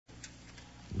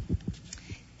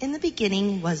In the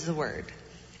beginning was the Word,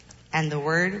 and the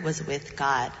Word was with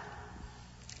God,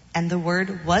 and the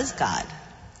Word was God.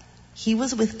 He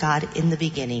was with God in the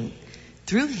beginning.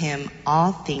 Through him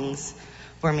all things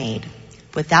were made.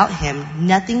 Without him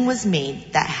nothing was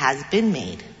made that has been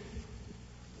made.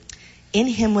 In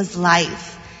him was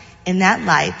life, and that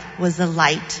life was the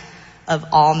light of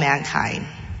all mankind.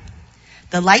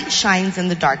 The light shines in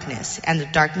the darkness, and the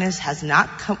darkness has not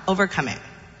overcome it.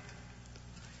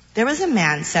 There was a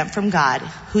man sent from God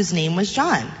whose name was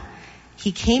John.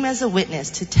 He came as a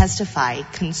witness to testify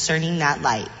concerning that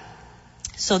light,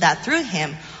 so that through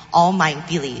him all might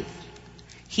believe.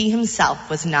 He himself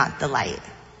was not the light.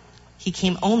 He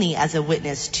came only as a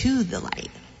witness to the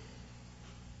light.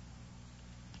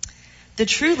 The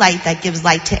true light that gives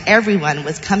light to everyone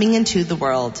was coming into the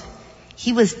world.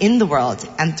 He was in the world,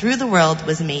 and through the world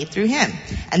was made through him.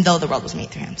 And though the world was made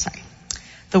through him,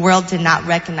 the world did not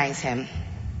recognize him.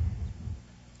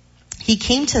 He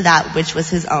came to that which was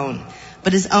his own,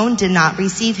 but his own did not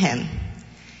receive him.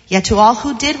 Yet to all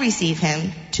who did receive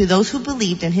him, to those who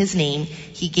believed in his name,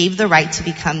 he gave the right to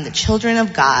become the children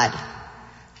of God.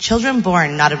 Children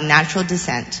born not of natural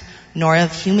descent, nor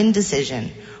of human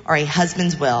decision, or a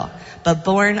husband's will, but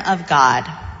born of God.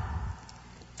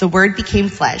 The Word became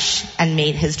flesh and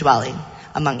made his dwelling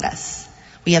among us.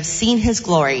 We have seen his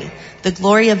glory, the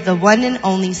glory of the one and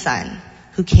only Son,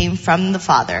 who came from the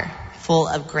Father, full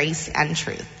of grace and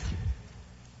truth.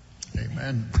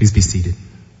 Amen. Please be seated.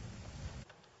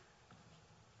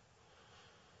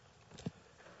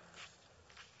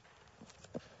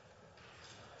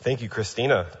 Thank you,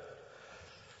 Christina.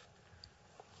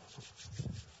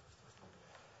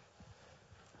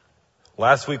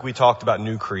 Last week we talked about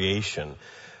new creation,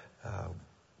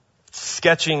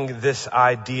 sketching this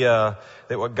idea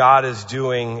that what God is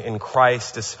doing in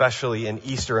Christ, especially in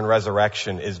Easter and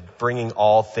resurrection, is bringing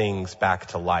all things back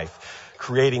to life,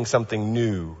 creating something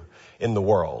new in the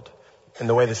world. And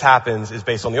the way this happens is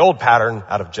based on the old pattern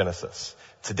out of Genesis.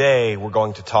 Today, we're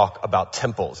going to talk about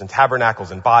temples and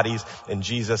tabernacles and bodies and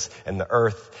Jesus and the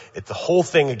earth. It's the whole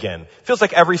thing again. It feels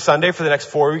like every Sunday for the next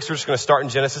 4 weeks, we're just going to start in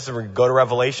Genesis and we're going to go to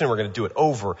Revelation. And we're going to do it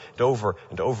over and over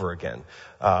and over again.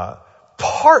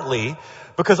 Partly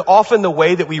because often the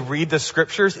way that we read the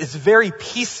scriptures is very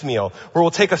piecemeal, where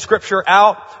we'll take a scripture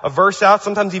out, a verse out,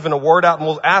 sometimes even a word out, and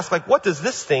we'll ask, like, what does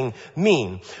this thing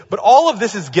mean? But all of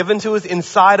this is given to us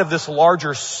inside of this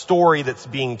larger story that's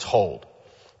being told,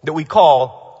 that we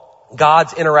call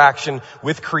God's interaction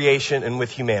with creation and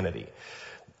with humanity.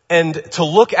 And to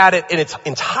look at it in its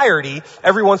entirety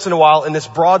every once in a while in this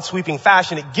broad sweeping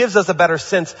fashion, it gives us a better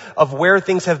sense of where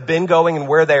things have been going and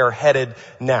where they are headed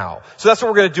now. So that's what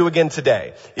we're going to do again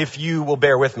today, if you will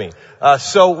bear with me.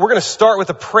 So we're going to start with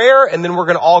a prayer, and then we're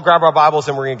going to all grab our Bibles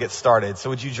and we're going to get started.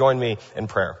 So would you join me in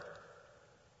prayer?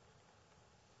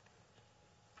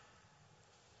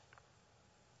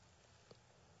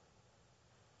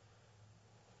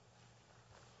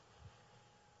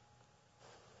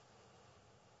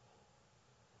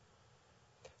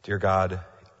 Dear God,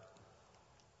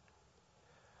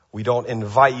 we don't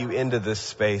invite you into this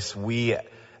space. We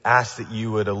ask that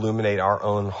you would illuminate our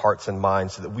own hearts and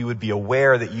minds so that we would be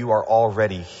aware that you are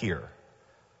already here.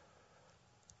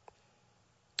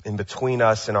 In between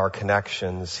us and our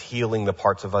connections, healing the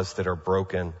parts of us that are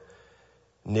broken,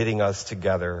 knitting us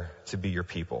together to be your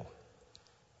people.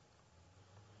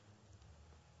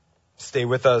 Stay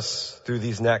with us through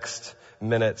these next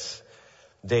minutes,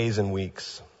 days, and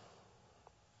weeks.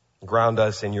 Ground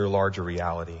us in your larger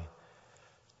reality.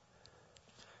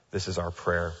 This is our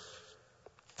prayer.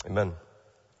 Amen.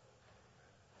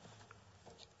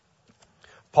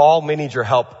 Paul, may need your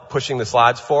help pushing the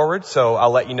slides forward, so I'll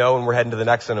let you know when we're heading to the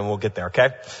next one and we'll get there, okay?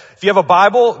 If you have a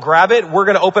Bible, grab it. We're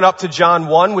going to open up to John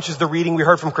 1, which is the reading we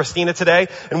heard from Christina today,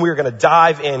 and we're going to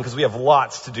dive in because we have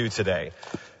lots to do today.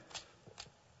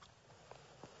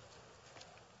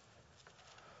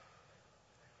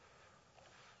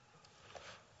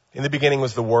 In the beginning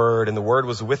was the Word, and the Word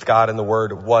was with God, and the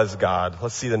Word was God.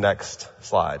 Let's see the next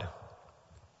slide.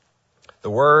 The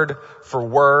word for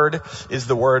word is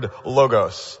the word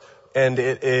logos, and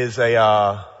it is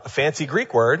a fancy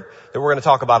Greek word that we're going to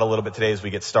talk about a little bit today as we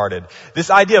get started. This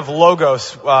idea of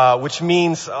logos, which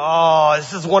means,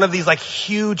 this is one of these like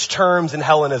huge terms in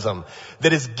Hellenism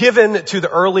that is given to the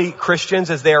early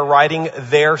Christians as they are writing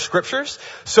their scriptures.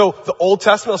 So the Old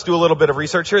Testament, let's do a little bit of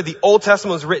research here. The Old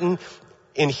Testament was written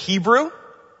in Hebrew.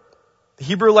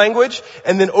 Hebrew language,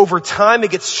 and then over time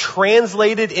it gets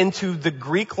translated into the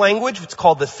Greek language. It's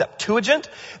called the Septuagint.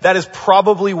 That is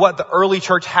probably what the early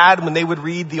church had when they would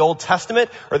read the Old Testament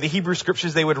or the Hebrew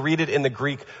scriptures. They would read it in the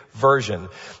Greek version.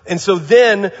 And so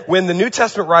then when the New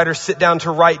Testament writers sit down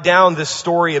to write down this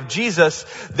story of Jesus,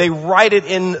 they write it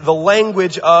in the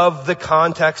language of the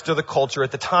context or the culture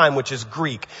at the time, which is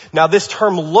Greek. Now this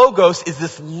term logos is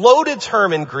this loaded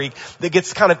term in Greek that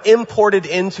gets kind of imported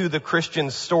into the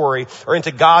Christian story or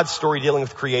into God's story dealing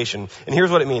with creation. And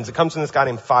here's what it means. It comes from this guy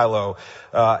named Philo,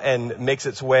 and makes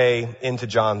its way into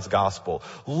John's gospel.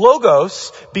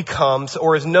 Logos becomes,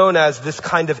 or is known as, this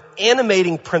kind of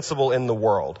animating principle in the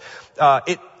world.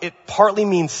 It partly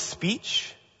means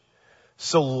speech.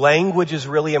 So language is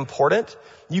really important.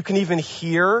 You can even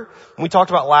hear, we talked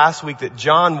about last week that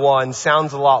John 1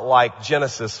 sounds a lot like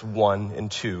Genesis 1 and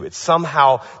 2. It's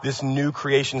somehow this new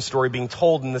creation story being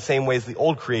told in the same way as the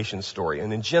old creation story.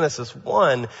 And in Genesis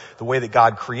 1, the way that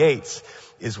God creates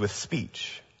is with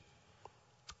speech.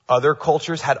 Other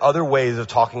cultures had other ways of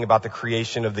talking about the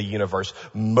creation of the universe.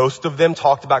 Most of them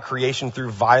talked about creation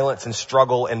through violence and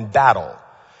struggle and battle.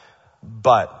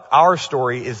 But our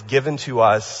story is given to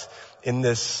us in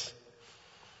this.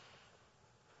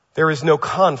 There is no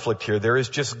conflict here. There is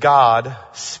just God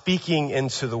speaking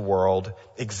into the world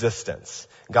existence.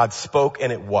 God spoke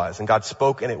and it was, and God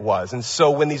spoke and it was. And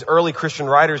so when these early Christian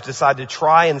writers decide to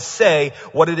try and say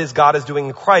what it is God is doing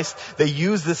in Christ, they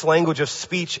use this language of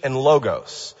speech and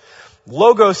logos.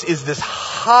 Logos is this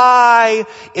high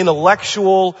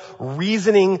intellectual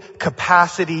reasoning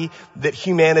capacity that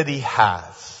humanity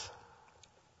has.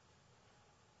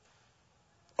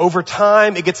 Over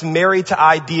time, it gets married to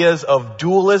ideas of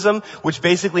dualism, which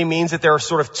basically means that there are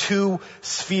sort of two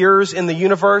spheres in the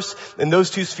universe, and those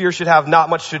two spheres should have not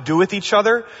much to do with each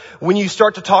other. When you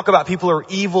start to talk about people who are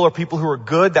evil or people who are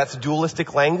good, that's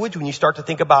dualistic language. When you start to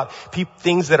think about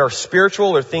things that are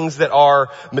spiritual or things that are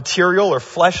material or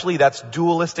fleshly, that's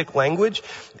dualistic language.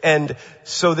 And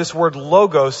so this word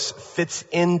logos fits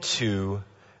into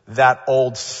that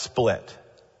old split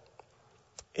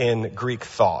in Greek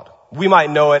thought. We might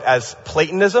know it as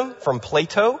Platonism from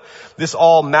Plato. This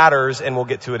all matters, and we'll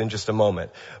get to it in just a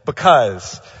moment.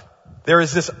 Because there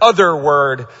is this other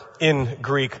word in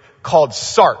Greek called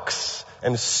sarx.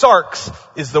 And sarx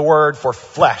is the word for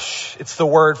flesh. It's the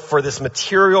word for this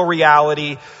material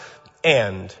reality.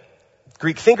 And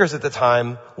Greek thinkers at the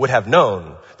time would have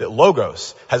known that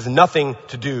logos has nothing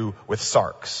to do with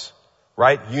sarx.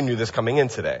 Right? You knew this coming in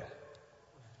today.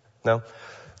 No?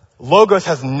 Logos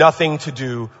has nothing to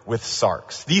do with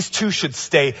sarx. These two should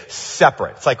stay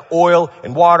separate. It's like oil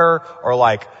and water, or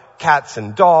like cats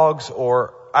and dogs,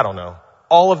 or I don't know.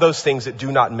 All of those things that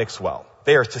do not mix well.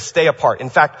 They are to stay apart. In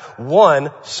fact, one,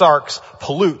 sarx,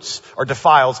 pollutes or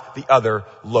defiles the other,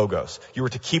 logos. You were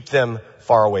to keep them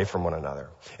far away from one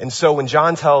another. And so when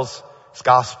John tells his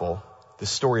gospel, the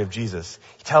story of Jesus,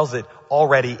 he tells it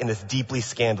already in this deeply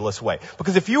scandalous way.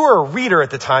 Because if you were a reader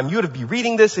at the time, you would be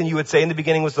reading this and you would say, in the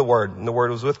beginning was the Word, and the Word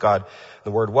was with God, and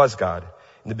the Word was God.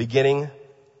 In the beginning,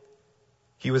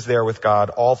 he was there with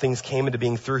God. All things came into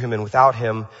being through him, and without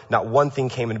him, not one thing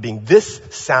came into being. This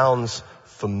sounds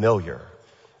familiar.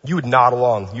 You would nod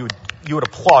along. You would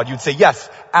applaud. You would say, yes,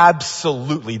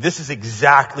 absolutely. This is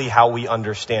exactly how we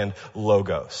understand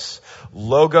logos.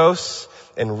 Logos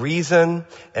and reason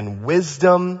and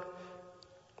wisdom.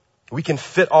 We can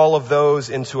fit all of those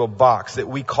into a box that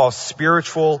we call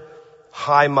spiritual,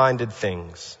 high-minded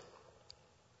things.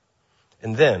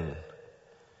 And then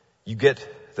you get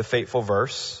the fateful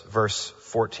verse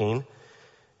 14.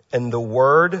 And the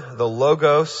Word, the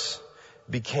logos,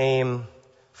 became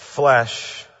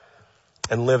flesh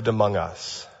and lived among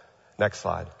us. Next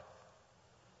slide.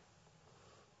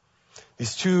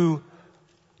 These two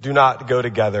do not go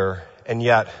together, and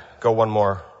yet, go one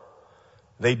more,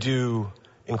 they do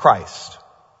in Christ.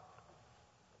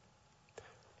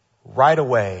 Right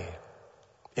away,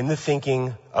 in the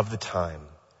thinking of the time,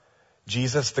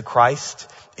 Jesus the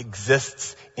Christ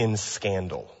exists in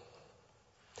scandal.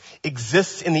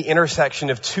 Exists in the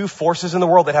intersection of two forces in the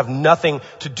world that have nothing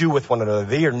to do with one another.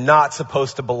 They are not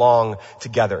supposed to belong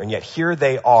together. And yet here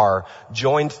they are,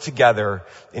 joined together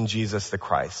in Jesus the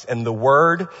Christ. And the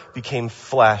Word became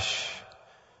flesh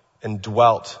and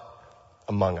dwelt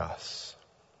among us.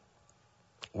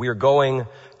 We are going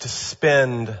to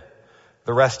spend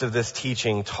the rest of this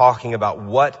teaching talking about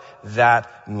what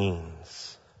that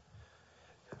means.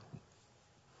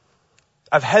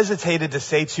 I've hesitated to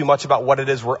say too much about what it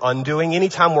is we're undoing.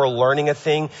 Anytime we're learning a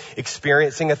thing,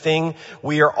 experiencing a thing,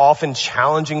 we are often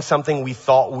challenging something we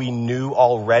thought we knew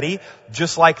already.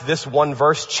 Just like this one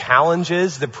verse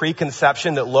challenges the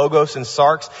preconception that logos and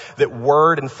sarx, that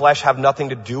word and flesh have nothing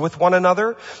to do with one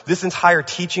another. This entire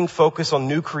teaching focus on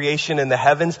new creation in the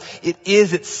heavens, it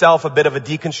is itself a bit of a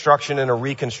deconstruction and a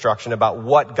reconstruction about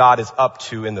what God is up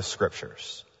to in the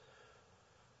scriptures.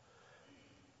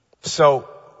 So,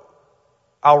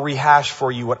 I'll rehash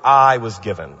for you what I was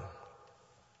given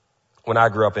when I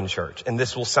grew up in church. And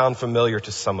this will sound familiar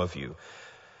to some of you.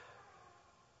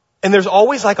 And there's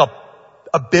always like a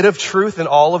bit of truth in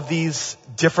all of these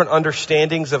different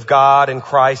understandings of God and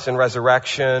Christ and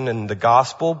resurrection and the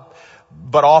gospel,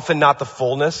 but often not the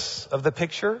fullness of the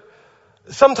picture.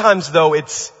 Sometimes though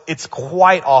it's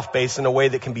quite off base in a way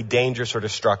that can be dangerous or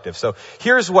destructive. So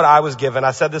here's what I was given. I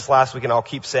said this last week and I'll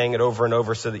keep saying it over and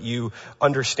over so that you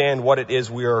understand what it is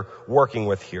we are working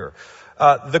with here.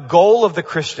 The goal of the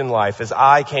Christian life, as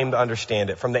I came to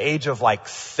understand it, from the age of like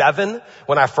 7,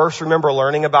 when I first remember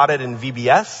learning about it in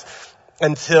VBS,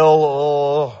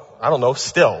 until,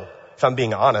 still, if I'm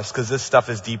being honest, because this stuff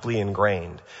is deeply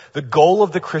ingrained. The goal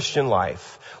of the Christian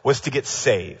life was to get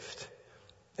saved.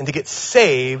 And to get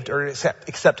saved or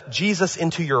accept Jesus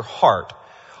into your heart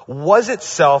was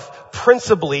itself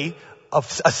principally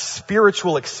a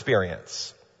spiritual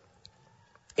experience.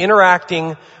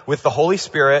 Interacting with the Holy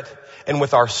Spirit and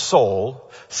with our soul,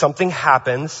 something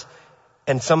happens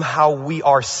and somehow we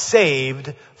are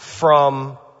saved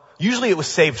from, usually it was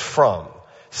saved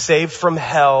from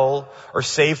hell or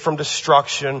saved from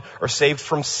destruction or saved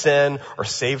from sin or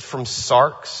saved from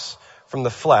sarx, from the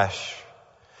flesh.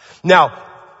 Now,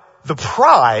 the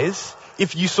prize,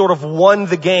 if you sort of won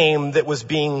the game that was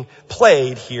being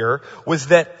played here, was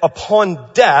that upon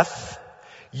death,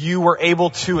 you were able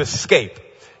to escape.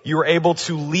 You were able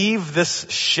to leave this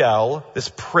shell,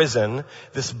 this prison,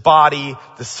 this body,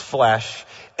 this flesh,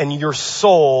 and your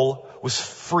soul was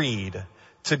freed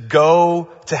to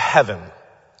go to heaven.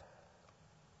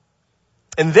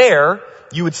 And there,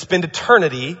 you would spend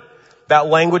eternity, that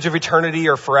language of eternity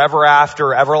or forever after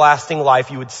or everlasting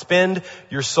life, you would spend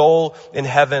your soul in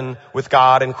heaven with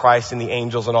God and Christ and the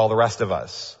angels and all the rest of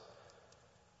us.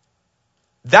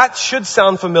 That should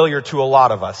sound familiar to a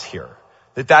lot of us here.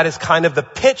 That is kind of the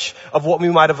pitch of what we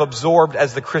might have absorbed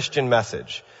as the Christian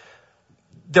message.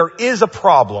 There is a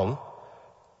problem.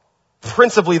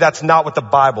 Principally, that's not what the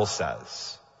Bible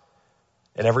says.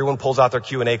 And everyone pulls out their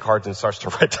Q&A cards and starts to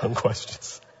write down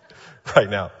questions right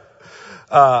now.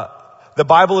 The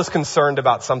Bible is concerned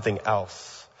about something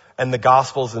else, and the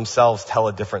Gospels themselves tell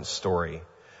a different story.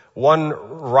 One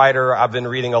writer I've been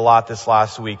reading a lot this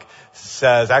last week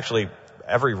says, actually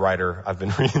every writer I've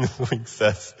been reading this week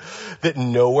says, that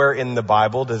nowhere in the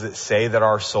Bible does it say that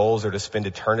our souls are to spend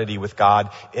eternity with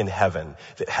God in heaven,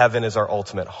 that heaven is our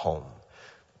ultimate home.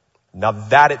 Now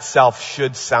that itself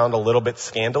should sound a little bit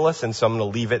scandalous, and so I'm going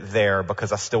to leave it there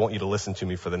because I still want you to listen to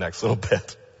me for the next little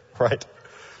bit, right?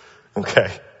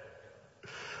 Okay.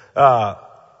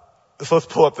 So let's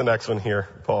pull up the next one here,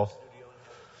 Paul.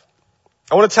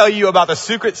 I want to tell you about the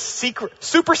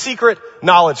super secret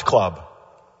knowledge club.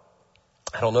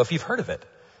 I don't know if you've heard of it,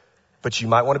 but you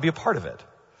might want to be a part of it.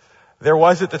 There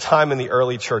was at the time in the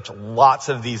early church lots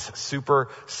of these super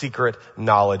secret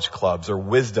knowledge clubs or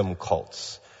wisdom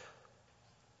cults.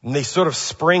 And they sort of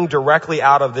spring directly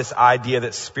out of this idea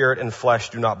that spirit and flesh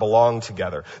do not belong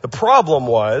together. The problem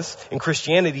was, in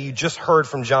Christianity, you just heard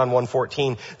from John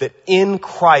 1:14, that in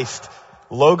Christ,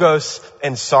 logos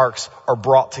and sarx are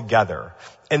brought together.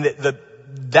 And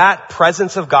that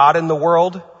presence of God in the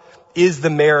world is the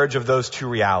marriage of those two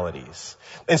realities.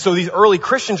 And so these early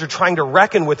Christians are trying to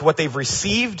reckon with what they've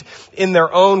received in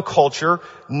their own culture,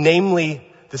 namely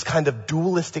this kind of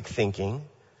dualistic thinking,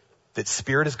 that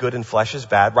spirit is good and flesh is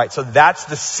bad, right? So that's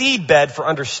the seedbed for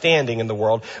understanding in the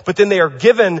world. But then they are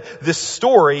given this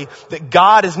story that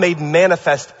God is made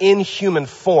manifest in human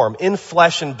form, in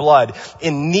flesh and blood,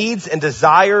 in needs and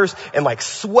desires and like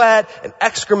sweat and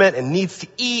excrement and needs to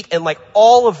eat and like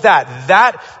all of that.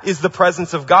 That is the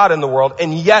presence of God in the world.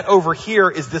 And yet over here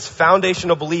is this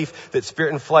foundational belief that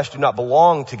spirit and flesh do not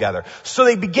belong together. So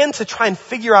they begin to try and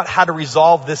figure out how to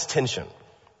resolve this tension.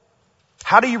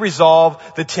 How do you resolve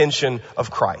the tension of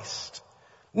Christ?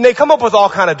 And they come up with all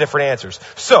kind of different answers.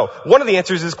 So, one of the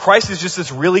answers is Christ is just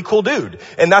this really cool dude.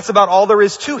 And that's about all there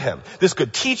is to him. This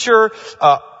good teacher,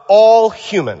 all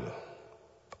human,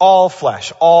 all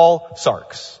flesh, all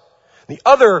sarx. The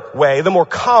other way, the more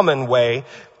common way,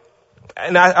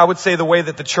 and I would say the way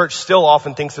that the church still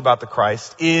often thinks about the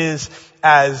Christ, is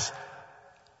as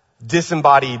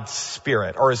disembodied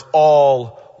spirit, or is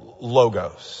all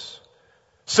logos.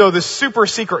 So the super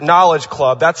secret knowledge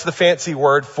club, that's the fancy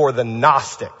word for the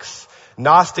Gnostics.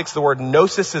 Gnostics, the word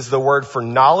gnosis is the word for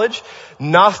knowledge.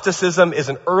 Gnosticism is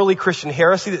an early Christian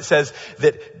heresy that says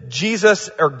that Jesus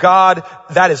or God,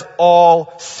 that is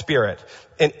all spirit.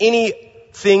 And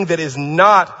anything that is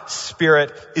not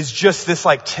spirit is just this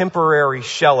like temporary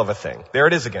shell of a thing. There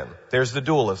it is again. There's the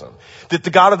dualism. That the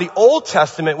God of the Old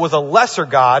Testament was a lesser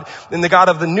God, and the God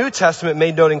of the New Testament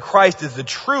made known in Christ is the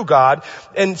true God.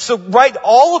 And so, right,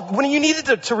 when you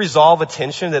needed to resolve a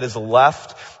tension that is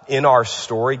left in our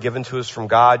story given to us from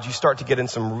God, you start to get in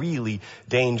some really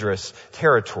dangerous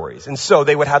territories. And so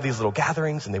they would have these little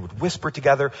gatherings and they would whisper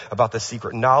together about the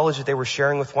secret knowledge that they were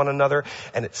sharing with one another.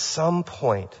 And at some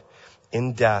point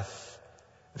in death,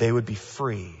 they would be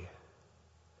free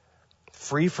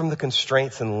from the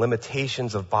constraints and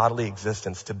limitations of bodily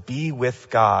existence to be with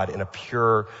God in a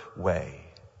pure way.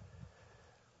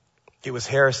 It was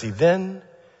heresy then,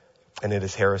 and it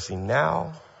is heresy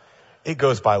now. It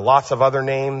goes by lots of other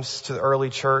names to the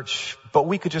early church, but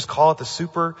we could just call it the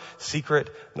super secret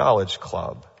knowledge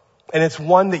club. And it's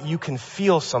one that you can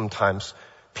feel sometimes,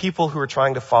 people who are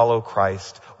trying to follow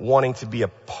Christ wanting to be a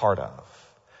part of,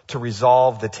 to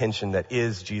resolve the tension that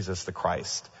is Jesus the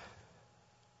Christ.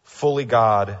 Fully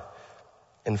God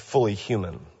and fully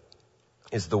human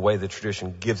is the way the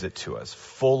tradition gives it to us,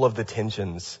 full of the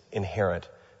tensions inherent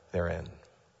therein.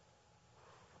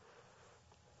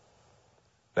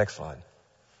 Next slide.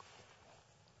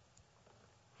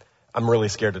 I'm really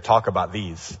scared to talk about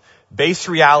these. Base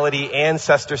reality,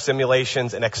 ancestor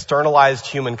simulations, and externalized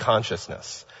human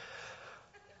consciousness.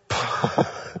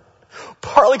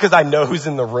 Partly because I know who's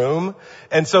in the room.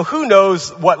 And so who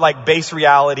knows what like base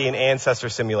reality and ancestor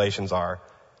simulations are?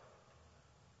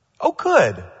 Oh,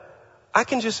 good. I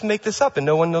can just make this up and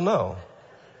no one will know.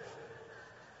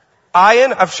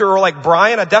 Ian, I'm sure, like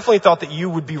Brian, I definitely thought that you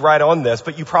would be right on this,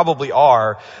 but you probably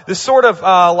are. This sort of,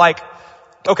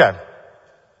 okay.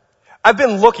 I've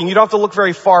been looking, you don't have to look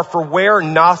very far, for where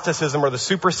Gnosticism or the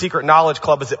super secret knowledge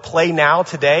club is at play now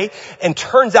today, and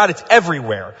turns out it's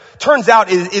everywhere. Turns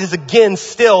out it is again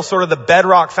still sort of the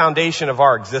bedrock foundation of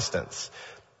our existence.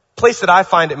 Place that I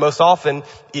find it most often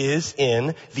is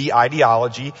in the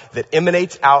ideology that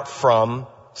emanates out from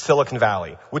Silicon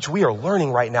Valley, which we are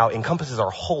learning right now encompasses our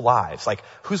whole lives. Like,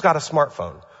 who's got a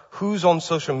smartphone? Who's on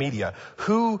social media?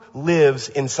 Who lives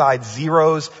inside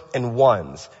zeros and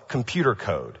ones, computer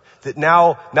code, that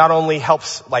now not only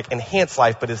helps like enhance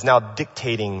life, but is now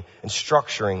dictating and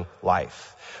structuring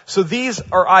life. So these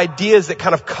are ideas that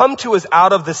kind of come to us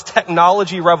out of this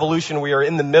technology revolution we are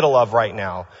in the middle of right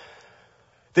now,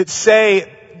 that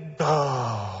say,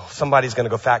 somebody's going to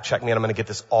go fact check me and I'm going to get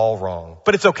this all wrong.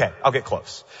 But it's okay. I'll get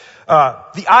close.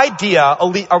 The idea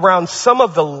around some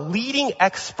of the leading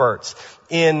experts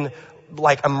in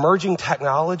like emerging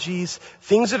technologies,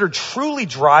 things that are truly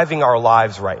driving our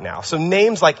lives right now. So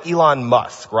names like Elon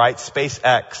Musk, right?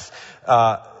 SpaceX,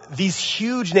 these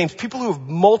huge names, people who have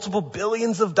multiple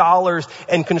billions of dollars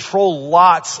and control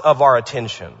lots of our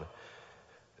attention,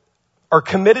 are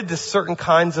committed to certain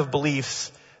kinds of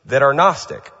beliefs that are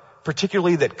Gnostic,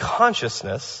 particularly that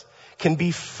consciousness can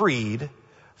be freed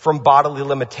from bodily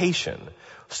limitation.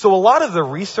 So a lot of the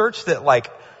research that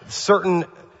like certain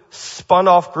spun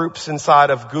off groups inside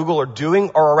of Google are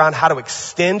doing are around how to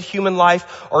extend human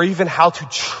life or even how to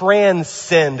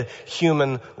transcend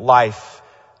human life.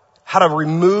 How to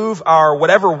remove our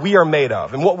whatever we are made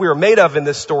of. And what we are made of in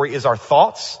this story is our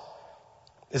thoughts,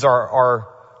 is our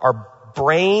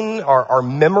brain, our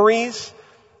memories.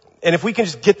 And if we can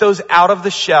just get those out of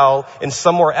the shell and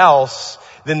somewhere else,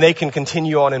 then they can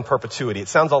continue on in perpetuity. It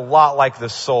sounds a lot like the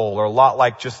soul or a lot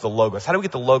like just the logos. How do we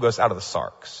get the logos out of the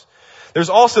Sarx? There's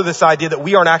also this idea that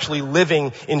we aren't actually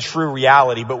living in true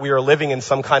reality, but we are living in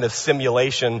some kind of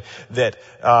simulation that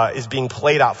is being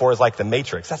played out for us like the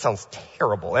Matrix. That sounds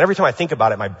terrible. And every time I think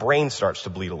about it, my brain starts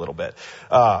to bleed a little bit.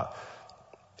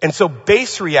 And so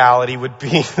base reality would be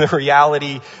the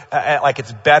reality at like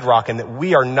its bedrock, and that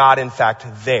we are not in fact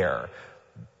there.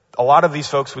 A lot of these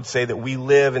folks would say that we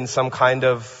live in some kind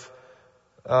of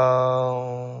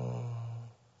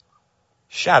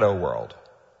shadow world.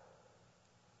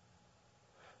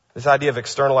 This idea of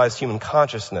externalized human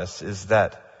consciousness is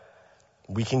that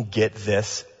we can get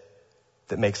this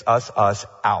that makes us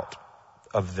out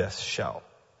of this shell.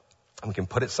 We can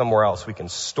put it somewhere else. We can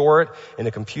store it in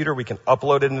a computer. We can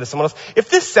upload it into someone else. If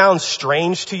this sounds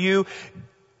strange to you,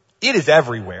 it is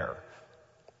everywhere.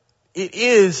 It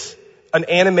is an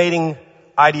animating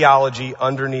ideology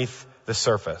underneath the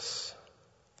surface.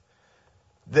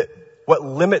 That what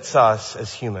limits us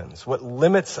as humans, what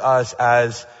limits us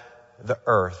as the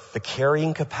earth, the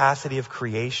carrying capacity of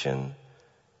creation,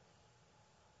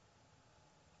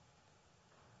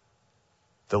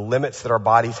 the limits that our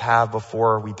bodies have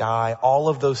before we die, all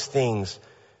of those things,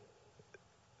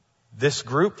 this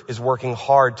group is working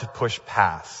hard to push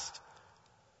past.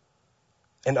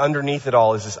 And underneath it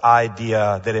all is this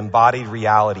idea that embodied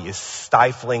reality is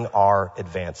stifling our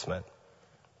advancement.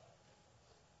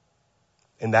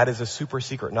 And that is a super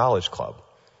secret knowledge club.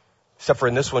 Except for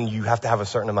in this one, you have to have a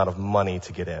certain amount of money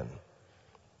to get in.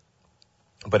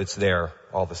 But it's there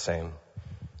all the same.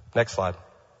 Next slide.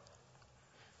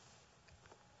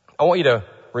 I want you to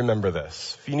remember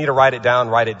this. If you need to write it down,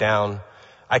 write it down.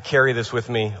 I carry this with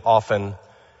me often.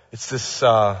 It's this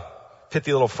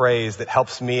pithy little phrase that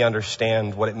helps me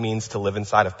understand what it means to live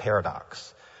inside of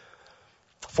paradox.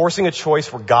 Forcing a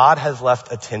choice where God has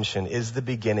left attention is the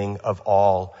beginning of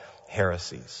all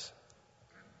heresies.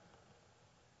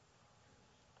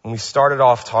 When we started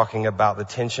off talking about the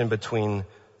tension between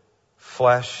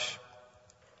flesh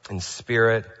and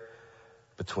spirit,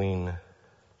 between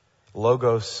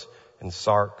logos and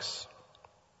sarx,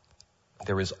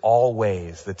 there is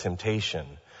always the temptation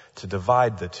to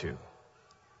divide the two,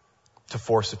 to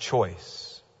force a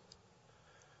choice.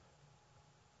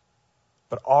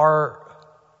 But our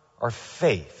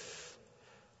faith,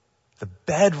 the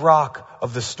bedrock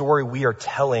of the story we are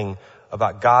telling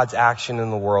about God's action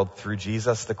in the world through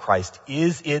Jesus the Christ,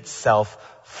 is itself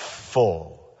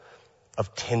full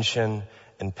of tension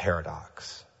and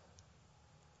paradox.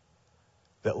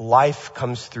 That life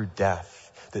comes through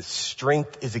death, that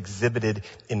strength is exhibited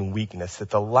in weakness,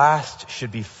 that the last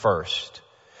should be first,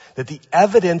 that the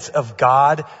evidence of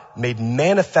God made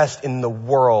manifest in the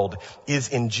world is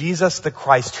in Jesus the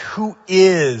Christ, who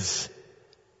is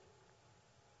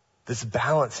this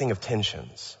balancing of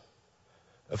tensions,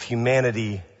 of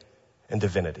humanity and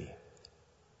divinity.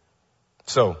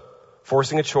 So,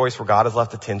 forcing a choice where God has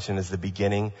left attention is the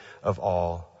beginning of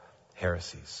all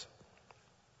heresies.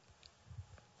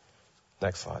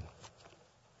 Next slide.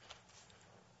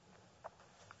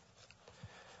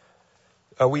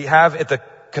 We have at the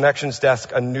Connections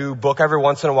desk a new book. Every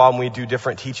once in a while when we do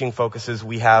different teaching focuses,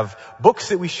 we have books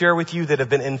that we share with you that have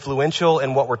been influential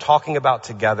in what we're talking about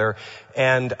together.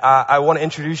 And I want to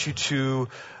introduce you to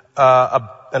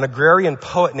an agrarian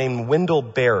poet named Wendell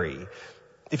Berry.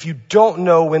 If you don't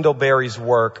know Wendell Berry's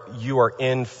work, you are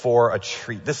in for a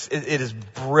treat. It is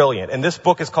brilliant. And this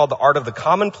book is called The Art of the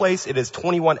Commonplace. It is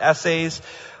 21 essays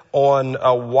on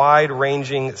a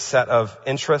wide-ranging set of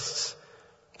interests.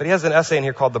 But he has an essay in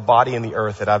here called The Body and the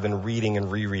Earth that I've been reading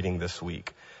and rereading this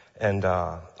week. And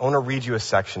I want to read you a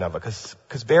section of it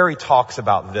because Berry talks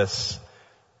about this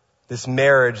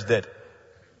marriage that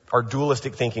our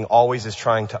dualistic thinking always is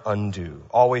trying to undo,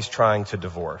 always trying to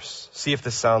divorce. See if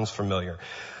this sounds familiar.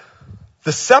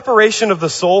 The separation of the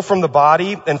soul from the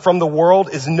body and from the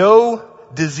world is no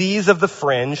disease of the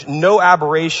fringe, no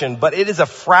aberration, but it is a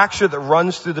fracture that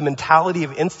runs through the mentality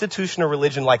of institutional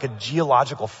religion like a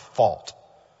geological fault.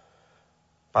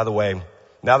 By the way,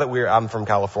 now that I'm from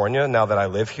California, now that I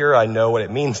live here, I know what it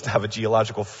means to have a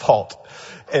geological fault.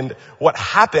 And what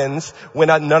happens when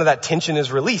none of that tension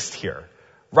is released here,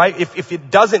 right? If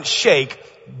it doesn't shake,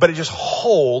 but it just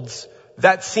holds,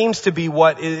 that seems to be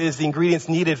what is the ingredients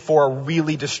needed for a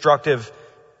really destructive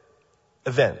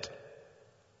event.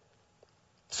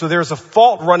 So there's a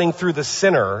fault running through the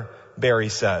center, Berry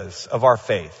says, of our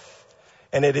faith.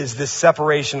 And it is this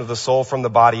separation of the soul from the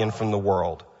body and from the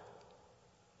world.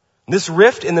 This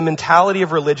rift in the mentality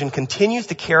of religion continues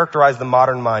to characterize the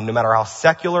modern mind, no matter how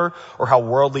secular or how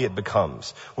worldly it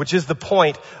becomes, which is the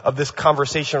point of this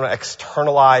conversation on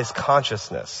externalized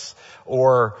consciousness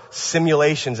or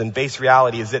simulations and base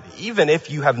reality, is that even if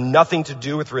you have nothing to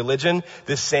do with religion,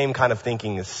 this same kind of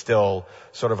thinking is still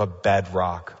sort of a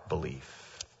bedrock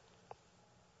belief.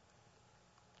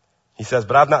 He says,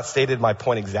 but I've not stated my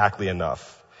point exactly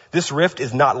enough. This rift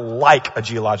is not like a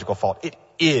geological fault. It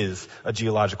is a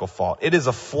geological fault. It is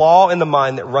a flaw in the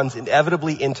mind that runs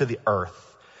inevitably into the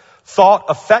earth. Thought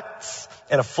affects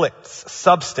and afflicts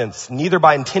substance, neither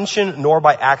by intention nor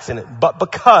by accident, but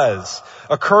because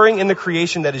occurring in the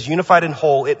creation that is unified and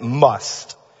whole, it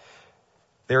must.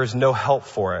 There is no help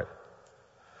for it.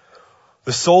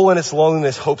 The soul in its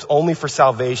loneliness hopes only for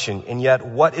salvation, and yet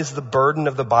what is the burden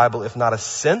of the Bible if not a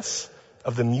sense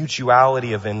of the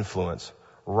mutuality of influence,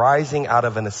 rising out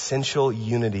of an essential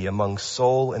unity among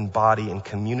soul and body and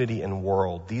community and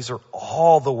world? These are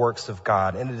all the works of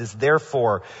God, and it is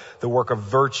therefore the work of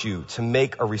virtue to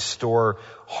make or restore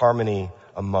harmony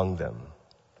among them.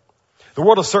 The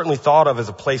world is certainly thought of as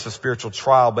a place of spiritual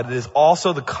trial, but it is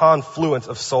also the confluence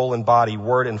of soul and body,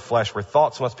 word and flesh, where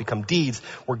thoughts must become deeds,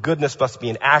 where goodness must be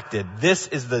enacted. This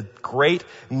is the great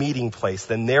meeting place,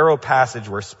 the narrow passage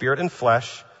where spirit and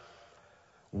flesh,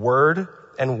 word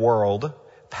and world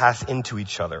pass into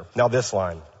each other. Now this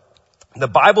line. The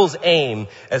Bible's aim,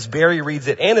 as Barry reads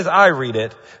it and as I read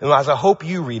it, and as I hope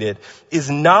you read it, is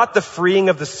not the freeing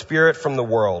of the spirit from the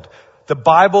world. The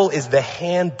Bible is the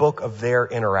handbook of their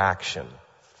interaction.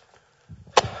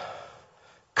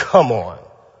 Come on.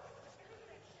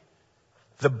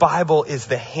 The Bible is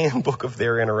the handbook of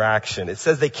their interaction. It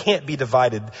says they can't be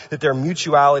divided, that their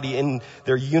mutuality and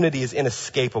their unity is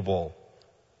inescapable.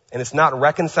 And it's not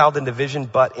reconciled in division,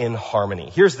 but in harmony.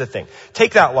 Here's the thing.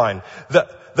 Take that line.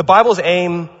 The Bible's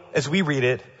aim, as we read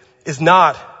it, is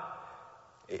not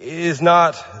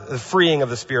the freeing of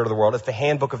the spirit of the world. It's the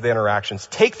handbook of the interactions.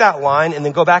 Take that line and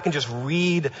then go back and just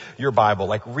read your Bible.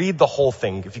 Like read the whole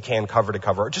thing if you can, cover to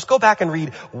cover. Or just go back and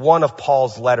read one of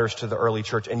Paul's letters to the early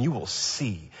church and you will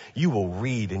see, you will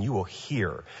read, and you will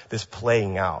hear this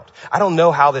playing out. I don't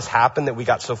know how this happened that we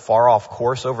got so far off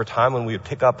course over time when we would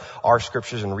pick up our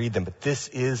scriptures and read them. But this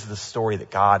is the story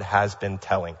that God has been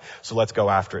telling. So let's go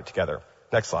after it together.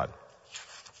 Next slide.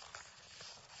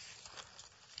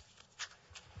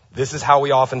 This is how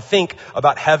we often think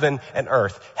about heaven and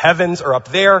earth. Heavens are up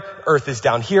there, earth is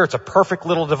down here. It's a perfect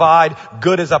little divide.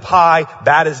 Good is up high,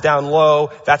 bad is down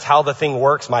low. That's how the thing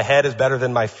works. My head is better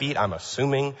than my feet. I'm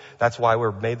assuming that's why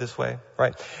we're made this way,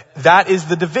 right? That is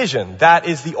the division. That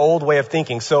is the old way of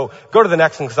thinking. So go to the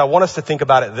next one because I want us to think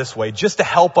about it this way, just to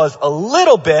help us a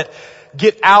little bit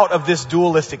get out of this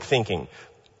dualistic thinking.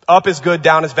 Up is good,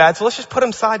 down is bad. So let's just put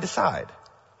them side to side.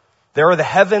 There are the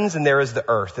heavens and there is the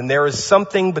earth, and there is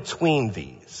something between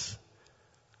these.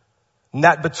 And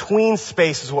that between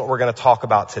space is what we're going to talk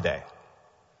about today.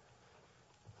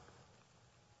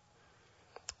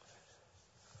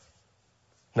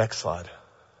 Next slide.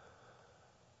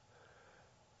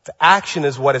 The action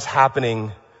is what is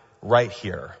happening right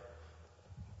here.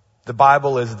 The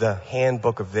Bible is the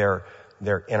handbook of their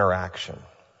interaction.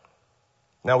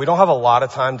 Now, we don't have a lot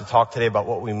of time to talk today about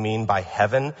what we mean by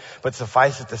heaven, but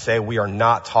suffice it to say we are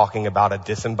not talking about a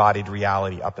disembodied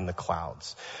reality up in the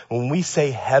clouds. When we say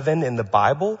heaven in the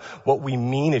Bible, what we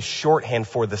mean is shorthand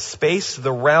for the space,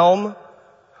 the realm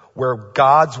where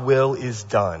God's will is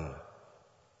done.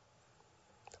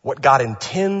 What God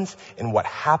intends and what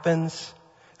happens,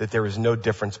 that there is no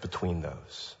difference between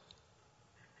those.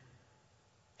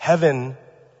 Heaven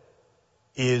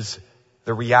is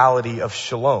the reality of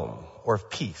shalom, or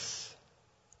of peace.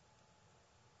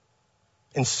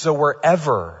 And so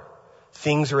wherever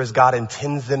things are as God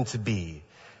intends them to be,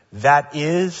 that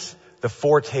is the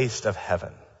foretaste of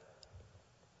heaven.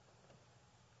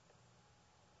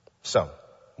 So,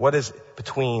 what is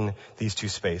between these two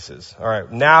spaces? All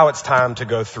right, now it's time to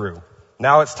go through.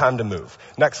 Now it's time to move.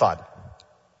 Next slide.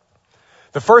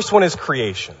 The first one is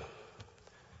creation.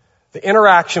 The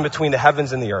interaction between the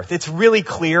heavens and the earth. It's really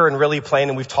clear and really plain,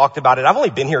 and we've talked about it. I've only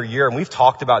been here a year, and we've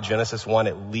talked about Genesis 1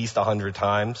 at least 100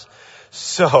 times.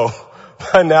 So,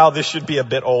 by now this should be a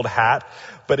bit old hat.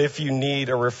 But if you need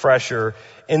a refresher,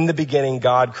 in the beginning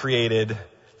God created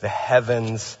the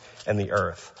heavens and the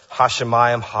earth.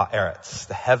 Hashemayim ha'eretz.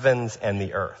 The heavens and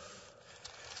the earth.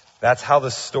 That's how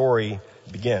the story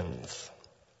begins.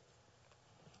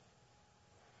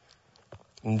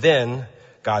 And then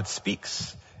God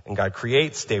speaks. And God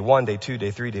creates day 1, day 2, day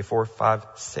 3, day 4, 5,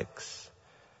 6.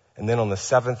 And then on the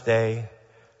seventh day,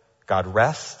 God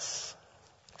rests.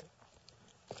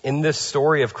 In this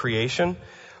story of creation,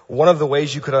 one of the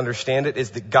ways you could understand it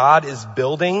is that God is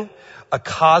building a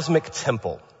cosmic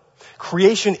temple.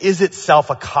 Creation is itself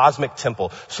a cosmic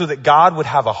temple so that God would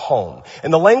have a home.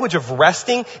 And the language of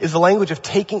resting is the language of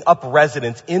taking up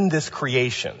residence in this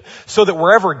creation so that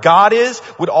wherever God is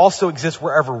would also exist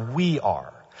wherever we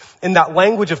are. And that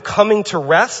language of coming to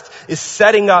rest is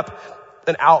setting up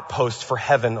an outpost for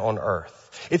heaven on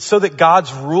earth. It's so that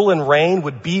God's rule and reign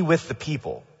would be with the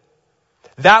people.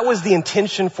 That was the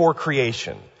intention for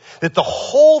creation. That the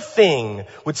whole thing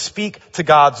would speak to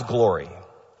God's glory.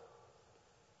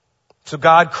 So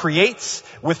God creates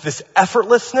with this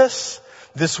effortlessness,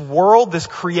 this world, this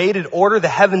created order, the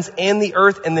heavens and the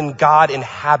earth, and then God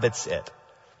inhabits it.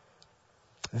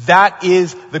 That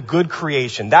is the good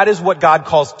creation. That is what God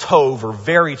calls tov, or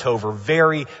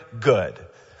very good.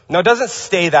 Now it doesn't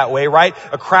stay that way, right?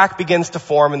 A crack begins to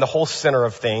form in the whole center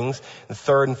of things, in the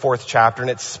 3rd and 4th chapter, and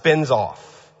it spins off.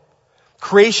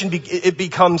 Creation, it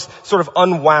becomes sort of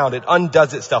unwound. It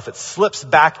undoes itself. It slips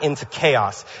back into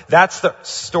chaos. That's the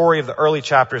story of the early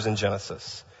chapters in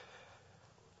Genesis.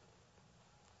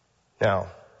 Now,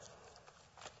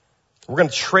 we're going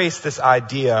to trace this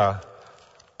idea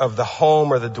of the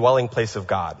home or the dwelling place of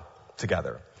God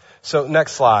together. So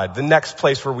next slide. The next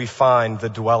place where we find the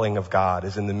dwelling of God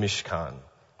is in the Mishkan.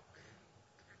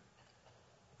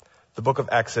 The book of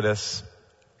Exodus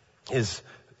is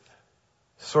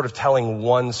sort of telling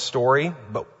one story,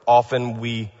 but often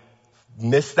we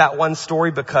miss that one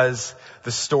story because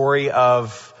the story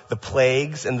of the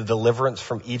plagues and the deliverance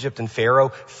from Egypt and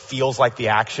Pharaoh feels like the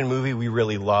action movie we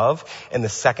really love. And the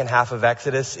second half of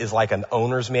Exodus is like an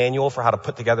owner's manual for how to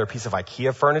put together a piece of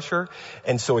IKEA furniture.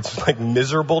 And so it's like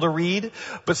miserable to read.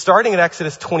 But starting at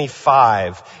Exodus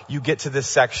 25, you get to this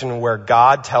section where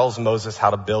God tells Moses how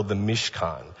to build the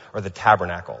Mishkan, or the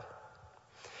tabernacle.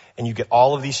 And you get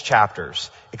all of these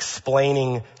chapters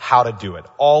explaining how to do it.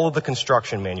 All of the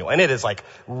construction manual. And it is like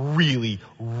really,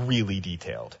 really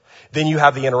detailed. Then you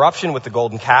have the interruption with the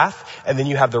golden calf. And then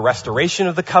you have the restoration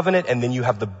of the covenant. And then you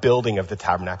have the building of the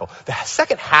tabernacle. The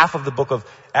second half of the book of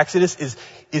Exodus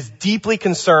is deeply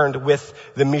concerned with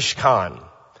the Mishkan.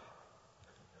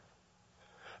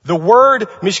 The word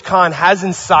Mishkan has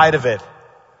inside of it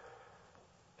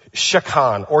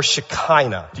Shekinah or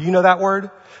Shekinah. Do you know that word?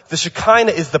 The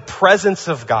Shekinah is the presence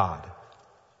of God.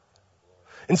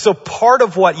 And so part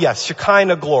of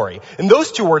Shekinah, glory. And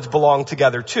those two words belong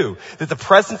together too. That the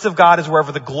presence of God is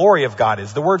wherever the glory of God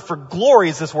is. The word for glory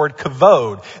is this word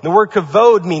kavod. And the word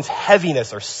kavod means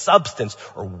heaviness or substance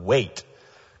or weight.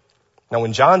 Now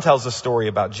when John tells the story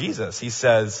about Jesus, he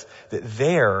says that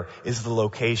there is the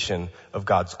location of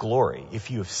God's glory. If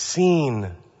you have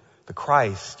seen the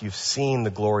Christ, you've seen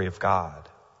the glory of God.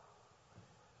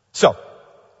 So,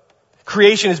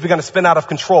 creation has begun to spin out of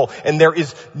control, and there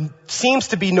seems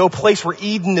to be no place where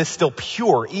Eden is still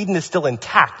pure. Eden is still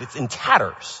intact. It's in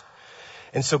tatters.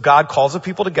 And so God calls the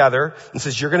people together and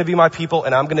says, you're going to be my people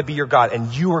and I'm going to be your God,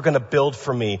 and you are going to build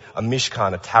for me a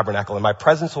Mishkan, a tabernacle, and my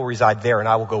presence will reside there and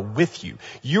I will go with you.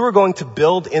 You are going to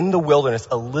build in the wilderness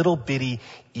a little bitty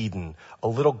Eden, a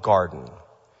little garden.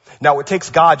 Now, it takes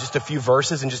God just a few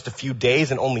verses and just a few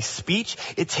days and only speech.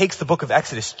 It takes the book of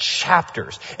Exodus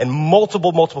chapters and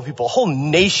multiple people, a whole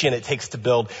nation it takes to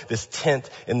build this tent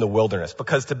in the wilderness.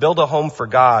 Because to build a home for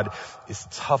God is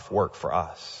tough work for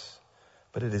us,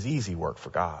 but it is easy work for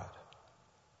God.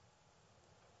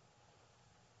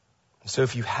 So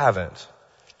if you haven't,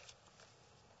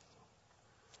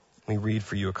 let me read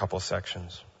for you a couple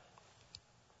sections.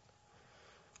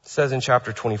 It says in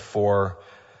chapter 24,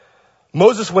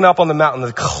 Moses went up on the mountain,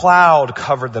 the cloud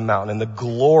covered the mountain, and the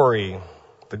glory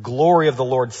of the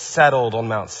Lord settled on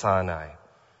Mount Sinai.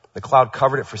 The cloud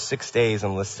covered it for 6 days,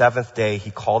 and on the seventh day he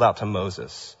called out to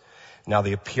Moses. Now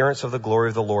the appearance of the glory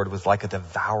of the Lord was like a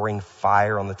devouring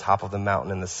fire on the top of the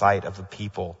mountain in the sight of the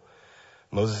people.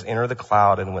 Moses entered the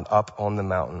cloud and went up on the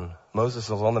mountain. Moses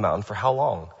was on the mountain for how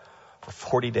long? For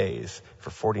 40 days, for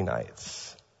 40 nights.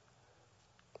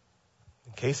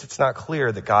 In case it's not clear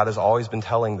that God has always been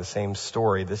telling the same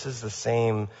story, this is the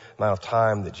same amount of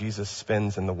time that Jesus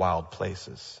spends in the wild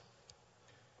places.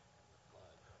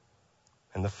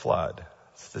 And the flood.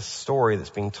 It's this story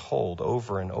that's being told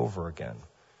over and over again.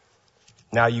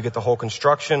 Now you get the whole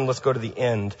construction. Let's go to the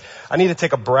end. I need to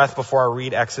take a breath before I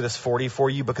read Exodus 40 for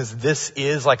you, because this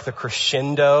is like the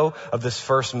crescendo of this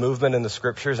first movement in the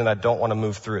scriptures, and I don't want to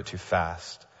move through it too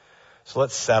fast. So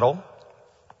let's settle.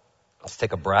 Let's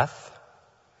take a breath.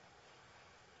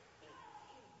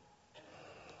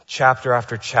 Chapter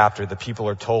after chapter, the people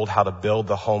are told how to build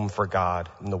the home for God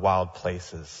in the wild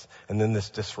places. And then this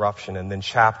disruption. And then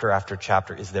chapter after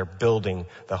chapter is they're building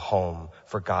the home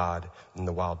for God in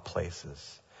the wild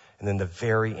places. And then the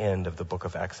very end of the book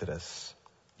of Exodus,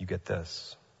 you get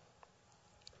this.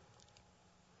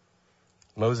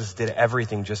 Moses did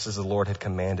everything just as the Lord had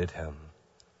commanded him.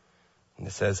 And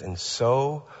it says, and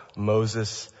so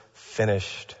Moses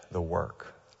finished the work.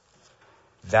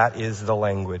 That is the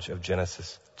language of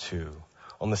Genesis 2.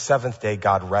 On the seventh day,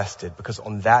 God rested, because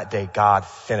on that day, God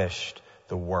finished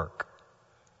the work.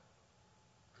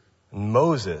 And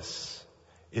Moses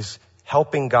is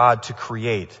helping God to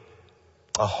create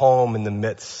a home in the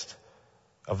midst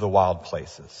of the wild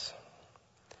places.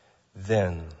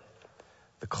 Then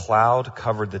the cloud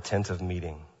covered the tent of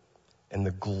meeting, and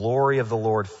the glory of the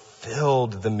Lord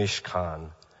filled the Mishkan,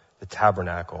 the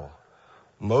tabernacle.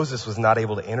 Moses was not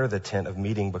able to enter the tent of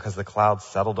meeting because the cloud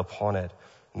settled upon it,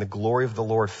 and the glory of the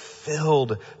Lord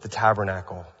filled the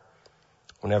tabernacle.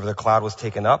 Whenever the cloud was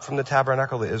taken up from the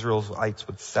tabernacle, the Israelites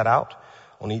would set out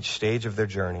on each stage of their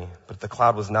journey. But if the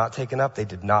cloud was not taken up, they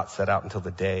did not set out until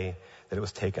the day that it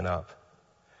was taken up.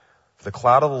 The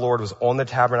cloud of the Lord was on the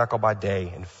tabernacle by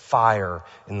day and fire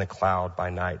in the cloud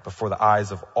by night before the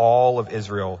eyes of all of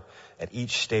Israel at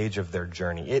each stage of their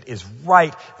journey. It is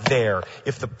right there.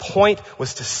 If the point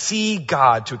was to see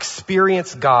God, to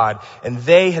experience God, and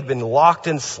they had been locked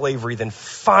in slavery, then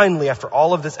finally, after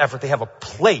all of this effort, they have a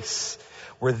place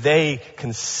where they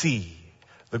can see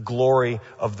the glory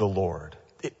of the Lord.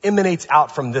 It emanates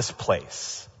out from this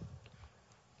place.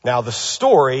 Now the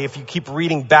story, if you keep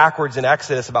reading backwards in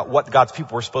Exodus about what God's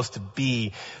people were supposed to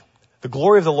be, the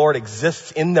glory of the Lord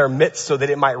exists in their midst so that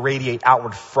it might radiate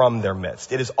outward from their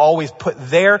midst. It is always put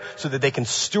there so that they can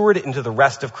steward it into the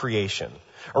rest of creation.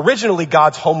 Originally,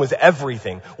 God's home was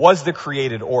everything, was the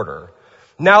created order.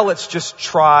 Now let's just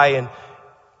try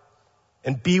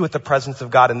and be with the presence of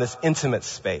God in this intimate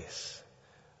space.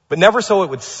 But never so it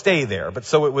would stay there, but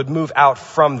so it would move out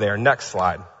from there. Next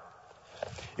slide.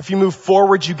 If you move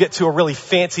forward, you get to a really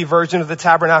fancy version of the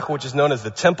tabernacle, which is known as the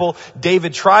temple.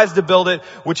 David tries to build it,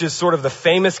 which is sort of the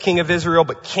famous king of Israel,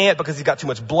 but can't because he's got too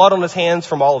much blood on his hands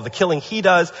from all of the killing he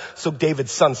does. So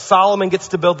David's son Solomon gets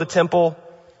to build the temple.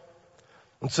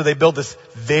 And so they build this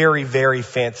very, very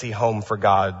fancy home for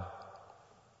God.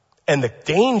 And the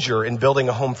danger in building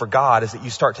a home for God is that you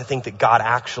start to think that God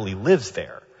actually lives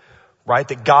there, right?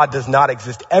 That God does not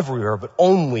exist everywhere, but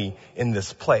only in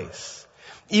this place.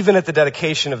 Even at the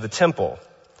dedication of the temple,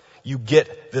 you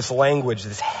get this language,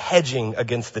 this hedging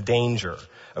against the danger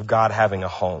of God having a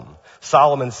home.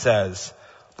 Solomon says,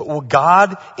 "But will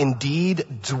God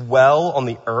indeed dwell on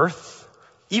the earth?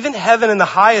 Even heaven and the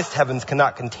highest heavens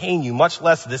cannot contain you, much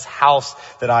less this house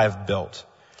that I have built.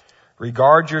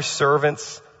 Regard your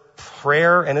servants'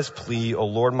 prayer and his plea, O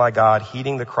Lord my God,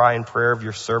 heeding the cry and prayer of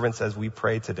your servants as we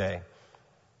pray today."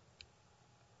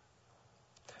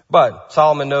 But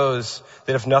Solomon knows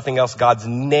that if nothing else, God's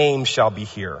name shall be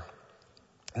here.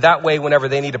 That way, whenever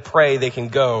they need to pray, they can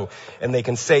go and they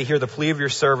can say, "Hear the plea of your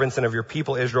servants and of your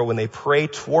people Israel when they pray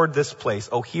toward this place.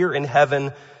 Oh, here in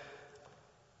heaven,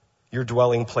 your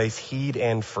dwelling place, heed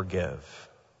and forgive."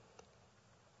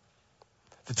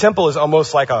 The temple is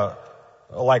almost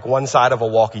like one side of a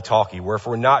walkie-talkie, where if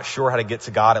we're not sure how to get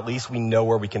to God, at least we know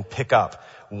where we can pick up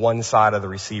one side of the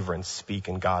receiver and speak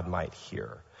and God might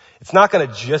hear. It's not going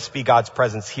to just be God's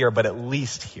presence here, but at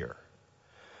least here.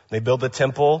 They build the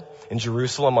temple in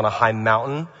Jerusalem on a high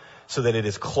mountain so that it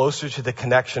is closer to the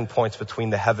connection points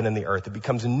between the heaven and the earth. It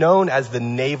becomes known as the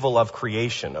navel of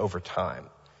creation over time.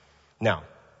 Now,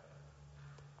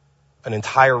 an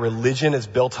entire religion is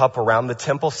built up around the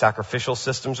temple. Sacrificial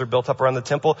systems are built up around the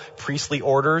temple. Priestly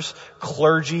orders,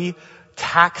 clergy,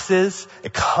 taxes,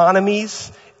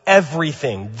 economies,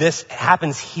 everything. This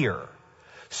happens here.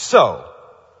 So,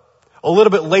 a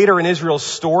little bit later in Israel's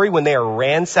story, when they are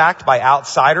ransacked by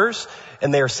outsiders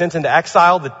and they are sent into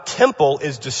exile, the temple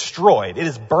is destroyed. It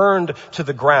is burned to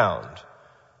the ground.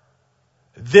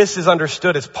 This is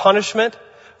understood as punishment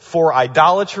for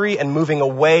idolatry and moving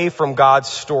away from God's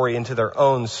story into their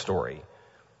own story.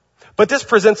 But this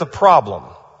presents a problem.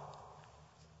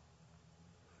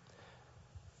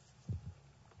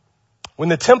 When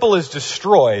the temple is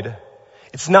destroyed,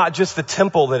 it's not just the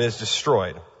temple that is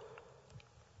destroyed.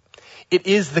 It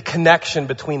is the connection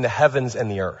between the heavens and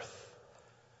the earth.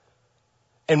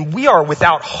 And we are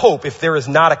without hope if there is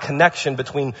not a connection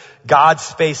between God's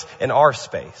space and our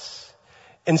space.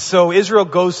 And so Israel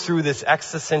goes through this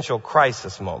existential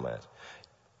crisis moment.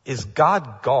 Is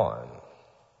God gone?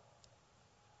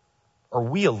 Are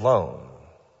we alone?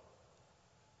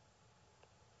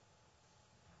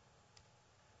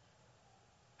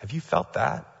 Have you felt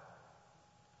that?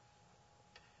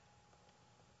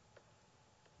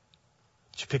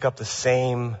 Did you pick up the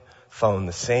same phone,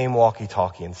 the same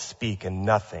walkie-talkie and speak and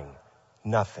nothing?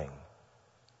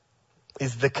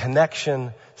 Is the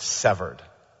connection severed?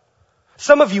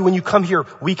 Some of you, when you come here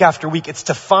week after week, it's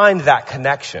to find that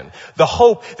connection. The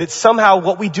hope that somehow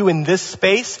what we do in this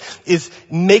space is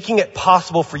making it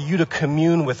possible for you to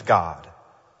commune with God.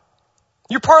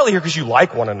 You're partly here because you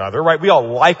like one another, right? We all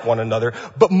like one another.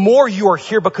 But more you are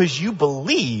here because you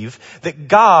believe that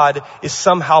God is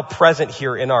somehow present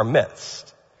here in our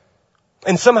midst.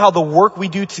 And somehow the work we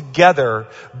do together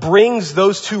brings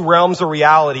those two realms of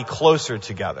reality closer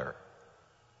together.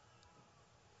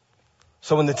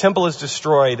 So when the temple is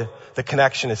destroyed, the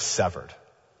connection is severed.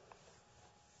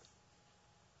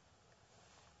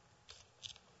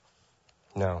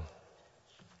 No.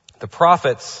 The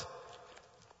prophets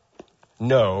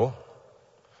know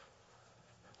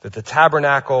that the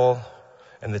tabernacle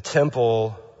and the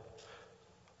temple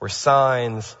were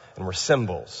signs and were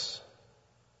symbols.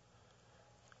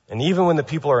 And even when the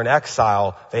people are in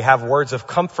exile, they have words of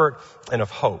comfort and of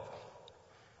hope.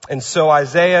 And so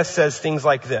Isaiah says things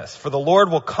like this: for the Lord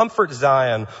will comfort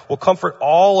Zion, will comfort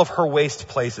all of her waste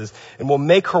places, and will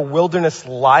make her wilderness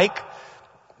like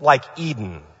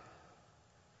Eden,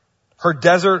 her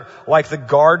desert like the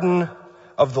garden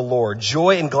of the Lord.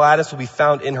 Joy and gladness will be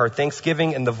found in her,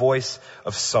 thanksgiving and the voice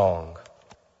of song.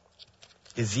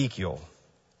 Ezekiel.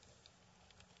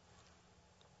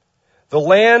 The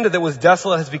land that was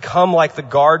desolate has become like the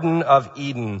Garden of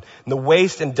Eden. And the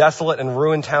waste and desolate and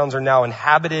ruined towns are now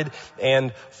inhabited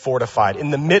and fortified. In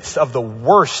the midst of the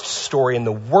worst story, in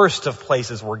the worst of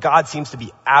places where God seems to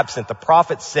be absent, the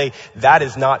prophets say that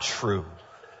is not true.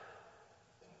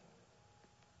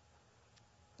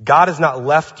 God has not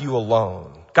left you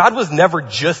alone. God was never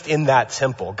just in that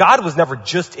temple. God was never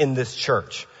just in this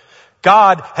church.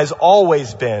 God has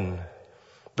always been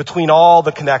between all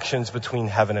the connections between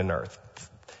heaven and earth.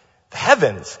 The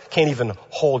heavens can't even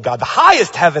hold God. The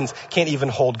highest heavens can't even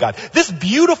hold God. This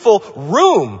beautiful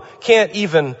room can't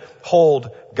even hold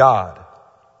God.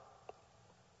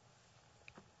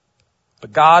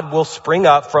 But God will spring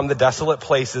up from the desolate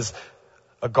places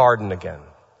a garden again.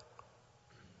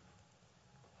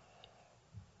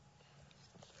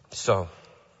 So,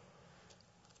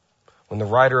 when the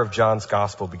writer of John's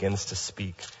gospel begins to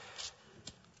speak,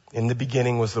 in the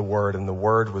beginning was the Word, and the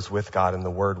Word was with God, and the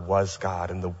Word was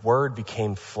God, and the Word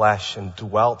became flesh and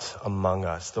dwelt among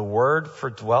us. The word for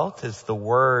dwelt is the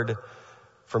word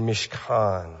for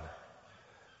mishkan,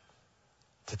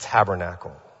 to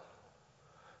tabernacle.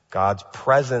 God's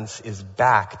presence is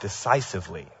back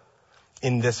decisively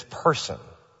in this person.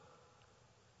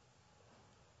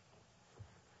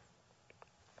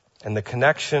 And the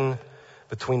connection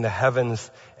between the heavens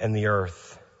and the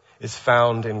earth is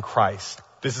found in Christ.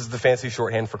 This is the fancy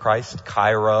shorthand for Christ,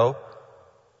 Kairo.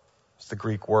 It's the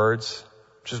Greek words,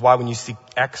 which is why when you see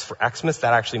X for Xmas,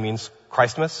 that actually means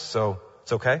Christmas, so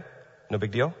it's okay. No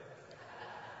big deal.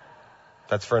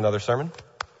 That's for another sermon.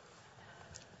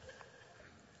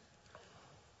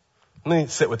 Let me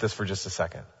sit with this for just a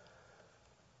second.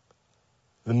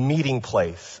 The meeting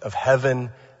place of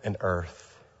heaven and earth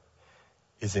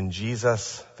is in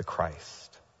Jesus the Christ.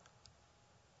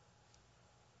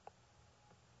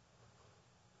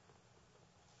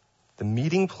 The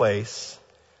meeting place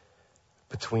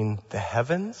between the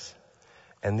heavens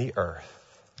and the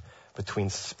earth,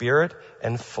 between spirit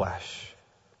and flesh,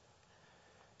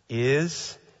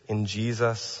 is in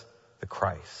Jesus the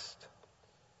Christ.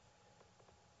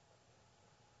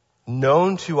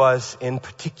 Known to us in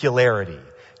particularity,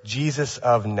 Jesus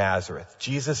of Nazareth,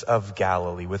 Jesus of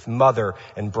Galilee, with mother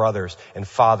and brothers and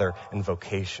father and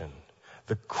vocation.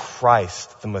 The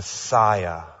Christ, the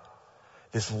Messiah,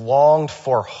 this longed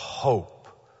for hope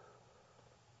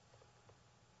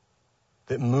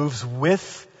that moves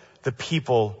with the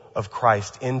people of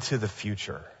Christ into the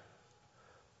future.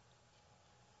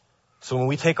 So when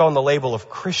we take on the label of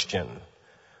Christian,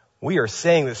 we are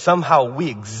saying that somehow we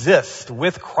exist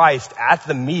with Christ at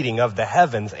the meeting of the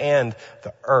heavens and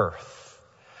the earth,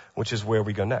 which is where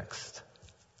we go next.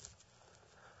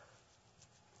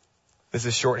 This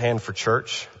is shorthand for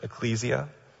church, ecclesia,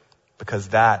 because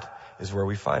that is where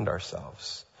we find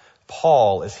ourselves.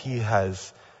 Paul, as he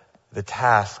has the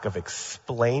task of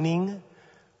explaining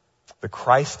the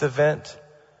Christ event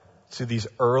to these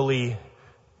early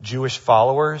Jewish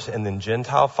followers and then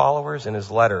Gentile followers in his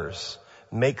letters,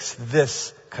 makes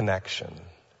this connection.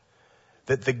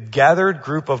 That the gathered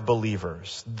group of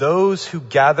believers, those who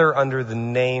gather under the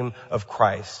name of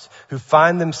Christ, who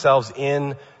find themselves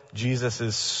in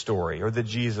Jesus' story or the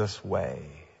Jesus way,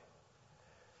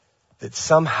 that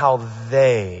somehow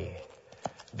they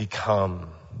become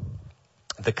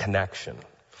the connection.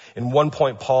 In one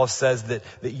point, Paul says that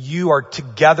you are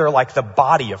together like the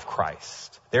body of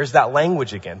Christ. There's that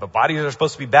language again. But bodies are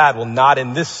supposed to be bad. Well, not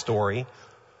in this story.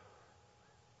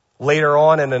 Later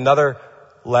on in another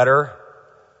letter,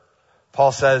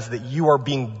 Paul says that you are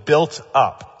being built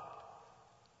up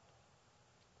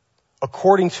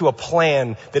according to a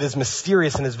plan that is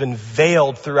mysterious and has been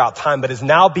veiled throughout time, but is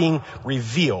now being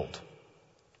revealed.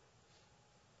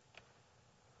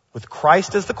 With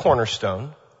Christ as the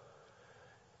cornerstone,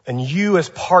 and you as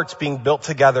parts being built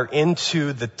together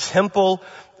into the temple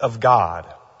of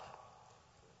God.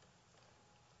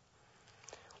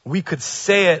 We could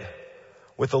say it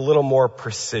with a little more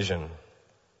precision.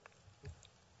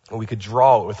 And we could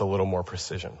draw it with a little more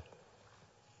precision.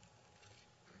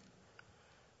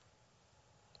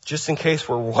 Just in case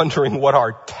we're wondering what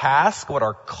our task, what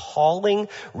our calling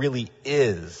really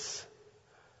is.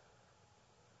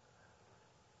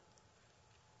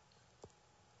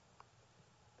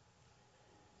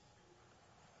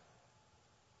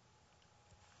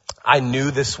 I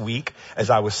knew this week as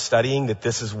I was studying that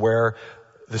this is where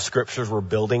the scriptures were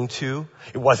building to.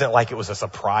 It wasn't like it was a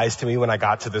surprise to me when I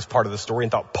got to this part of the story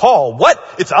and thought, Paul, what?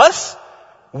 It's us?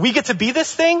 We get to be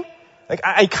this thing? Like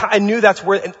I knew that's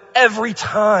where, and every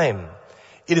time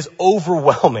it is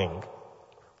overwhelming.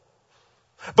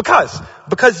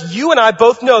 Because you and I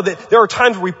both know that there are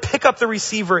times where we pick up the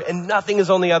receiver and nothing is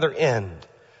on the other end.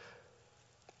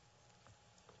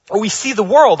 Or we see the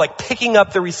world like picking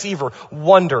up the receiver,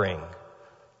 wondering.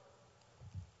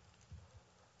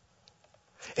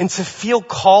 And to feel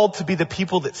called to be the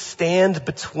people that stand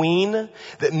between,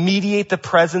 that mediate the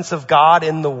presence of God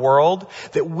in the world,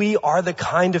 that we are the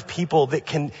kind of people that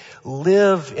can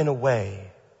live in a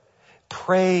way,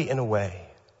 pray in a way,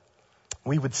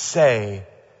 we would say,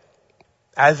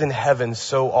 as in heaven,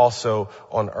 so also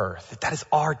on earth. That is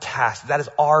our task. That is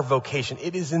our vocation.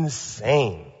 It is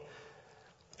insane.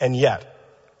 And yet,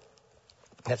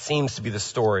 that seems to be the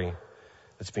story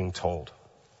that's being told.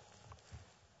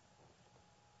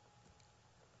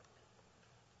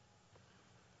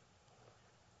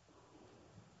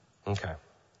 Okay.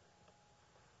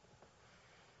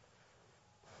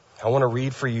 I want to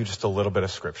read for you just a little bit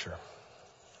of scripture.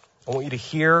 I want you to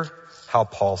hear how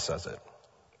Paul says it.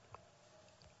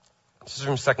 This is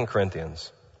from 2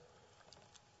 Corinthians,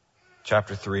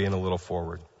 chapter 3 and a little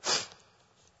forward.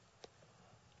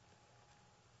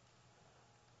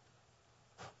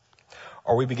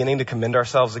 Are we beginning to commend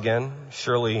ourselves again?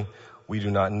 Surely we do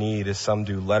not need, as some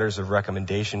do, letters of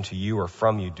recommendation to you or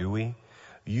from you, do we?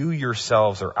 You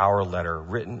yourselves are our letter,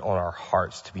 written on our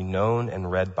hearts to be known and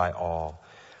read by all.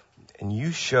 And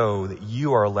you show that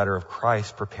you are a letter of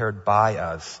Christ prepared by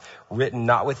us, written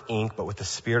not with ink, but with the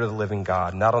Spirit of the living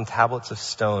God, not on tablets of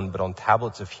stone, but on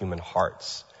tablets of human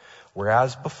hearts.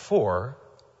 Whereas before,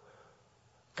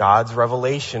 God's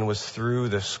revelation was through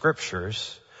the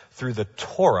scriptures, through the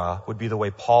Torah would be the way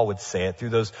Paul would say it, through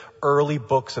those early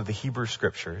books of the Hebrew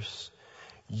scriptures.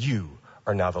 You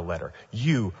are now the letter.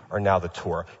 You are now the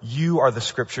Torah. You are the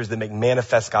scriptures that make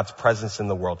manifest God's presence in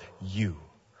the world. You.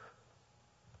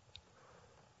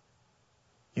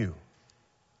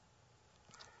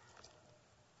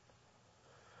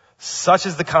 Such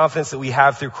is the confidence that we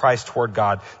have through Christ toward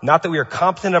God. Not that we are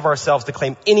competent of ourselves to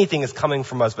claim anything is coming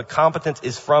from us, but competence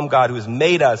is from God who has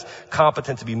made us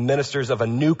competent to be ministers of a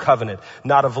new covenant,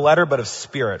 not of letter, but of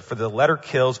spirit. For the letter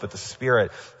kills, but the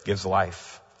Spirit gives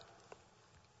life.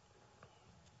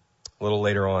 A little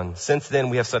later on, since then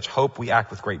we have such hope, we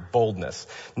act with great boldness.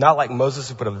 Not like Moses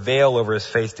who put a veil over his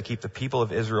face to keep the people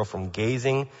of Israel from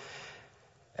gazing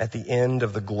at the end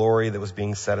of the glory that was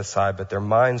being set aside, but their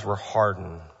minds were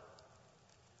hardened.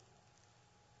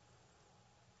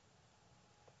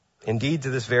 Indeed, to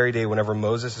this very day, whenever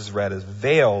Moses is read, his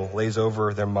veil lays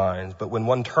over their minds. But when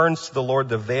one turns to the Lord,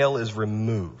 the veil is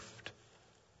removed.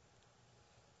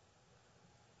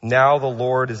 Now the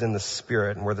Lord is in the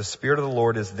Spirit, and where the Spirit of the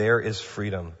Lord is, there is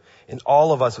freedom. And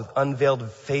all of us with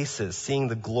unveiled faces, seeing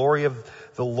the glory of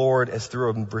the Lord as through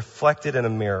a reflected in a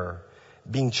mirror,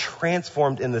 being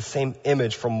transformed in the same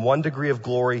image from one degree of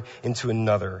glory into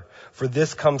another. For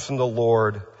this comes from the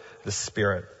Lord, the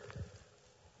Spirit.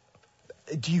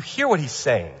 Do you hear what he's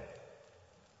saying?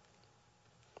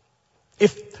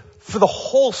 If for the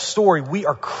whole story we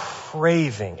are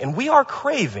craving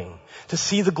to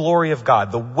see the glory of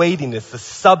God, the weightiness, the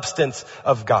substance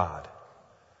of God,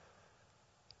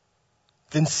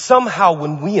 then somehow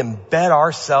when we embed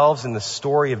ourselves in the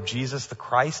story of Jesus the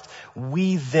Christ,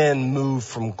 we then move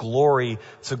from glory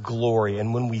to glory.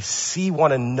 And when we see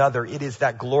one another, it is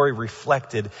that glory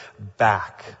reflected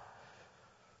back.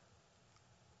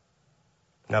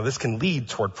 Now this can lead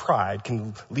toward pride,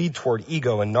 can lead toward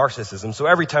ego and narcissism. So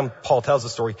every time Paul tells a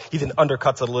story, he then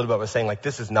undercuts it a little bit by saying like,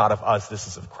 this is not of us, this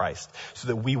is of Christ, so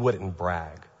that we wouldn't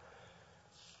brag.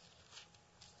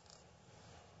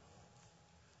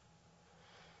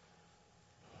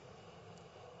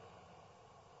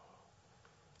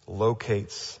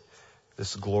 Locates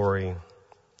this glory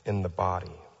in the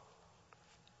body.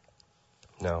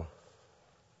 No.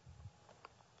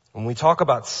 When we talk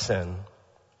about sin,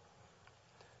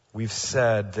 we've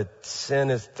said that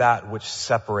sin is that which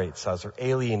separates us or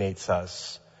alienates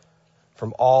us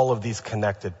from all of these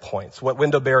connected points. What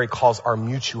Wendell Berry calls our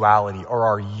mutuality or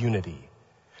our unity.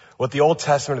 What the Old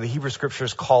Testament or the Hebrew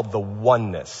Scriptures called the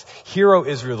oneness. Hear, O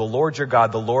Israel, the Lord your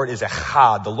God, the Lord is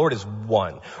echad, the Lord is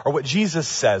one. Or what Jesus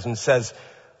says when he says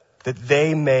that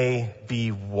they may be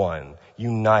one.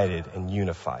 united and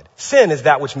unified. Sin is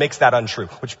that which makes that untrue,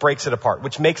 which breaks it apart,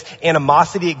 which makes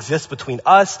animosity exist between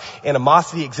us,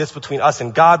 animosity exists between us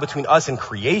and God, between us and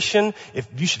creation. If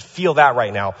you should feel that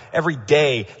right now, every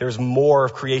day there's more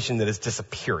of creation that is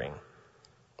disappearing.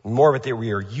 More of it that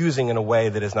we are using in a way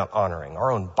that is not honoring.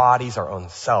 Our own bodies, our own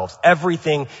selves.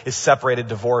 Everything is separated,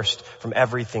 divorced from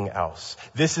everything else.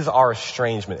 This is our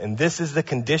estrangement, and this is the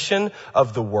condition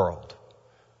of the world.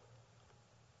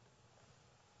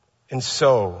 And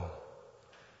so,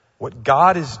 what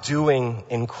God is doing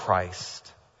in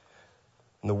Christ,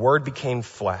 and the Word became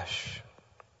flesh,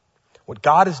 what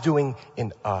God is doing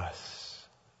in us,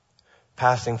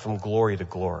 passing from glory to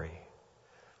glory,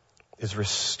 is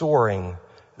restoring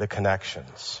the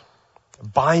connections,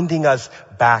 binding us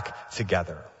back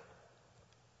together.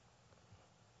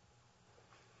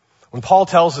 When Paul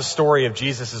tells the story of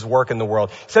Jesus' work in the world,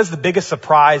 he says the biggest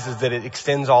surprise is that it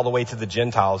extends all the way to the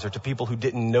Gentiles or to people who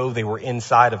didn't know they were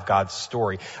inside of God's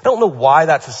story. I don't know why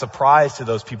that's a surprise to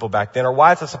those people back then or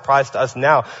why it's a surprise to us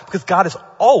now, because God has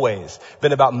always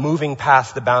been about moving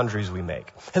past the boundaries we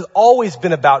make. Has always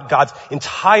been about God's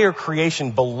entire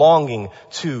creation belonging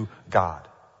to God.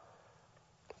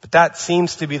 But that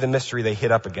seems to be the mystery they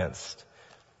hit up against.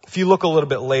 If you look a little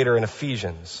bit later in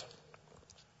Ephesians,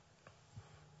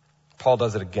 Paul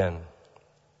does it again.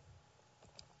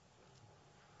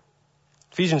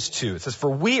 Ephesians 2, it says, "For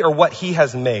we are what he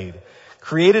has made,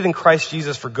 created in Christ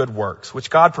Jesus for good works, which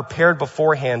God prepared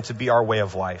beforehand to be our way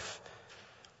of life.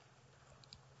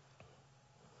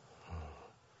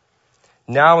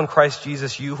 Now in Christ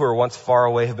Jesus, you who were once far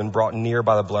away have been brought near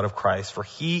by the blood of Christ, for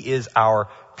he is our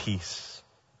peace,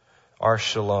 our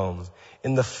shalom.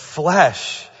 In the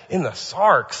flesh, in the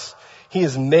Sarx, he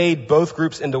has made both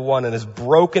groups into one and has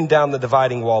broken down the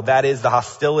dividing wall. That is the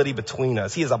hostility between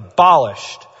us. He has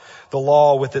abolished the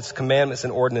law with its commandments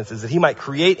and ordinances, that he might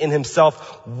create in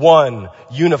himself one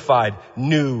unified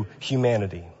new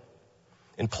humanity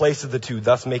in place of the two,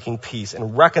 thus making peace,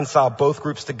 and reconcile both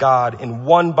groups to God in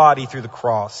one body through the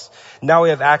cross. Now we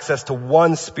have access to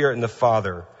one Spirit in the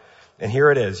Father." And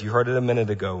here it is. You heard it a minute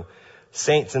ago.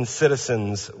 "Saints and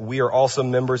citizens, we are also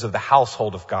members of the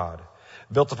household of God,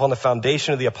 built upon the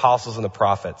foundation of the apostles and the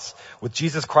prophets, with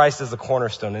Jesus Christ as the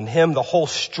cornerstone. In him, the whole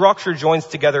structure joins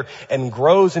together and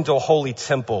grows into a holy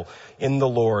temple in the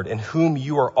Lord, in whom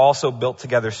you are also built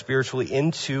together spiritually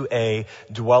into a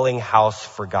dwelling house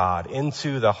for God,"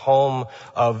 into the home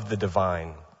of the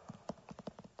divine.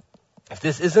 If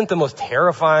this isn't the most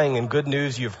terrifying and good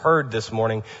news you've heard this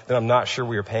morning, then I'm not sure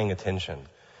we are paying attention.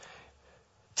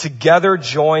 Together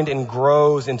joined and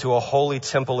grows into a holy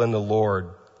temple in the Lord.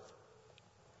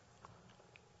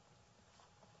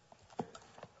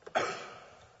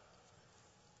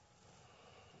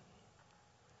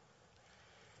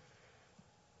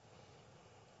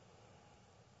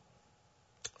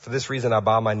 "For this reason I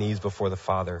bow my knees before the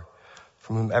Father,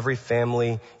 from whom every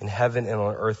family in heaven and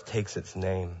on earth takes its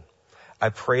name. I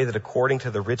pray that according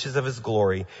to the riches of his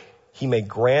glory, he may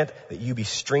grant that you be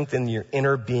strengthened in your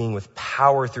inner being with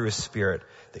power through his Spirit,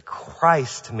 that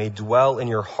Christ may dwell in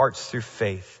your hearts through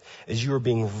faith, as you are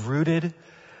being rooted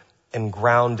and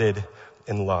grounded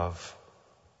in love.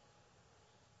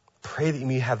 Pray that you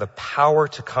may have the power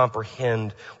to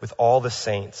comprehend with all the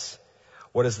saints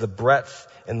what is the breadth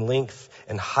and length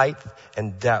and height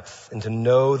and depth, and to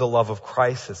know the love of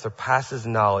Christ that surpasses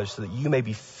knowledge, so that you may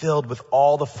be filled with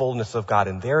all the fullness of God."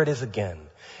 And there it is again.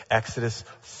 Exodus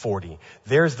 40.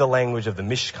 There's the language of the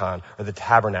Mishkan, or the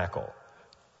tabernacle.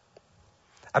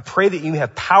 "I pray that you may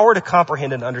have power to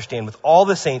comprehend and understand with all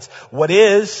the saints what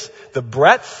is the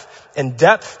breadth and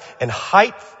depth and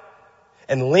height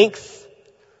and length,"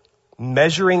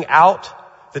 measuring out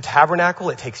the tabernacle.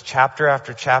 It takes chapter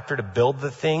after chapter to build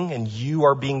the thing, and you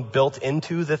are being built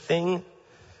into the thing,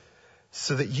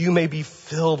 "so that you may be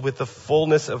filled with the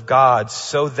fullness of God,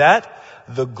 so that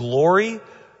the glory,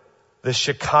 the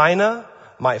Shekinah,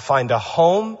 might find a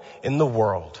home in the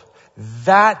world."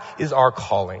 That is our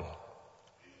calling.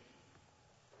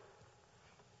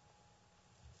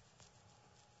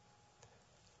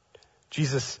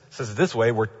 Jesus says it this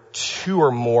way: where two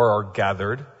or more are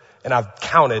gathered, and I've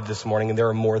counted this morning, and there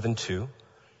are more than two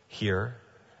here.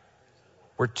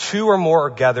 Where two or more are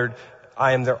gathered,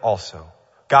 I am there also.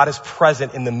 God is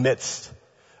present in the midst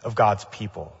of God's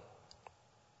people.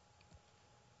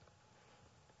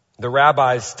 The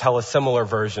rabbis tell a similar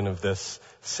version of this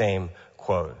same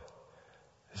quote.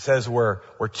 It says where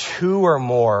two or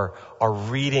more are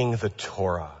reading the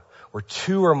Torah, where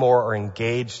two or more are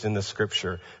engaged in the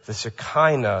scripture, the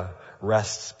Shekinah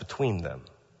rests between them.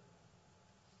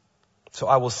 So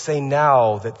I will say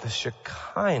now that the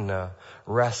Shekinah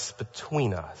rests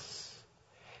between us.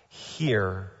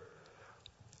 here,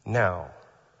 now.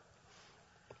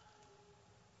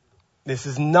 This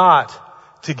is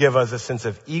not to give us a sense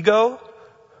of ego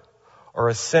or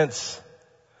a sense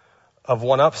of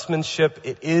one-upsmanship.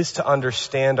 It is to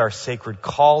understand our sacred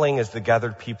calling as the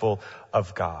gathered people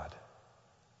of God.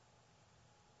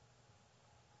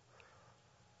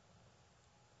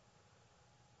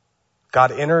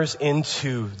 God enters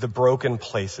into the broken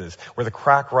places where the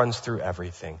crack runs through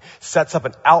everything, sets up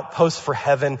an outpost for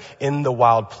heaven in the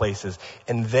wild places,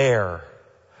 and there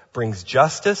brings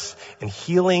justice and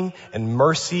healing and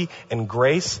mercy and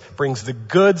grace, brings the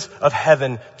goods of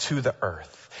heaven to the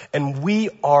earth. And we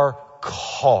are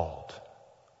called.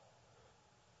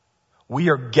 We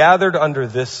are gathered under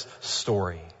this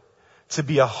story to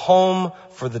be a home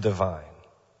for the divine.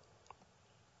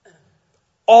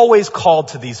 Always called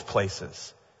to these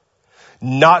places.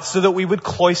 Not so that we would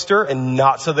cloister, and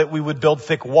not so that we would build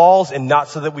thick walls, and not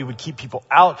so that we would keep people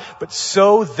out, but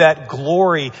so that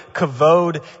glory,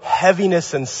 kavod,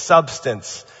 heaviness, and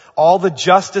substance, all the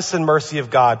justice and mercy of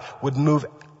God would move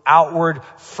outward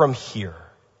from here.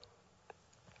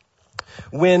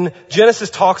 When Genesis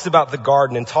talks about the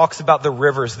garden and talks about the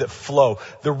rivers that flow,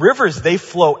 the rivers, they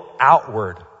flow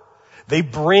outward. They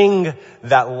bring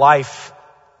that life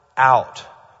out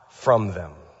from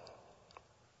them.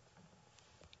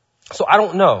 So I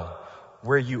don't know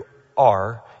where you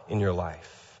are in your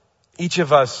life. Each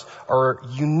of us are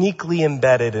uniquely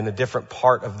embedded in a different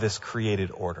part of this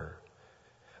created order.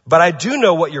 But I do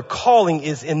know what your calling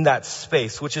is in that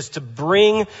space, which is to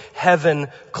bring heaven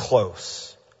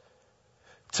close.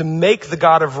 To make the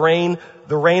God of rain,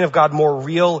 the reign of God, more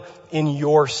real in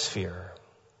your sphere.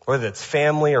 Whether it's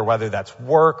family or whether that's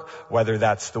work, whether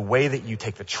that's the way that you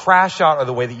take the trash out or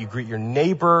the way that you greet your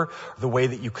neighbor, the way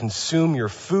that you consume your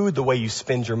food, the way you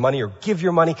spend your money or give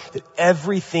your money, that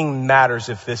everything matters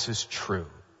if this is true.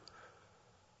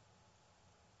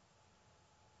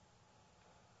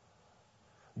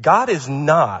 God is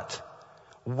not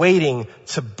waiting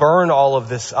to burn all of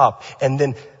this up and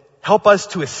then help us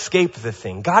to escape the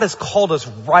thing. God has called us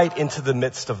right into the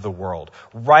midst of the world,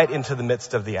 right into the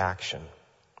midst of the action.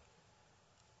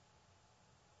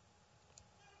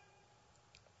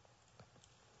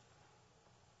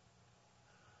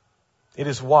 It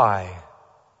is why,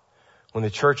 when the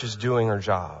church is doing her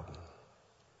job,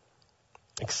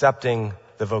 accepting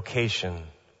the vocation,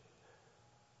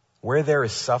 where there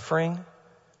is suffering,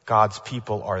 God's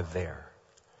people are there.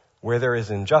 Where there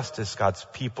is injustice, God's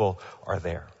people are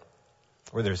there.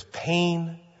 Where there's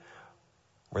pain,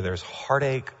 where there's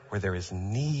heartache, where there is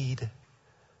need,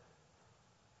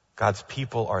 God's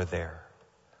people are there.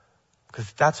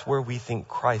 Because that's where we think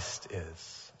Christ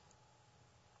is.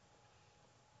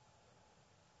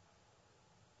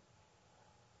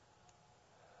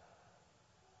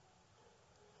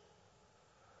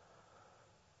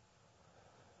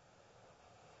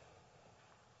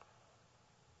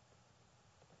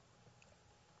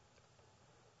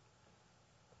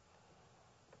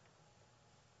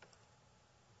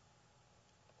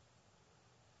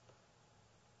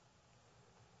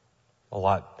 A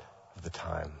lot of the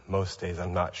time, most days,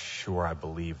 I'm not sure I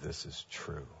believe this is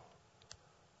true.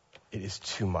 It is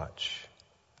too much.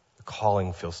 The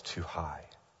calling feels too high.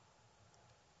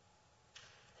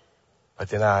 But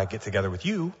then I get together with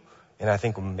you and I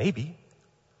think, well, maybe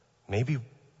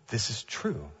this is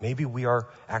true. Maybe we are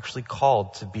actually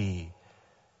called to be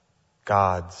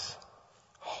God's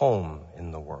home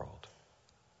in the world.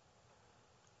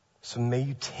 So may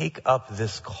you take up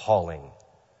this calling,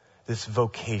 this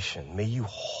vocation. May you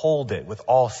hold it with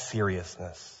all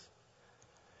seriousness.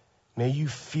 May you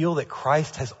feel that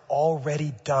Christ has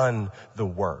already done the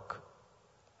work,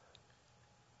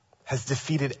 has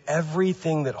defeated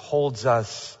everything that holds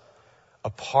us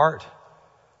apart,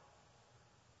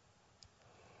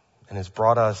 and has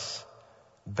brought us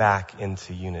back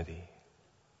into unity.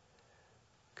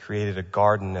 Created a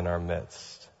garden in our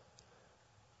midst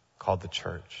called the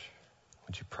church.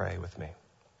 Would you pray with me?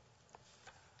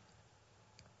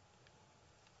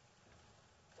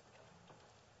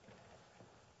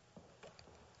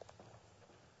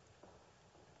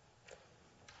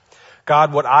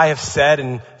 God, what I have said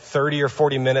in 30 or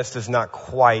 40 minutes does not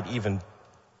quite even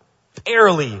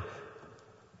barely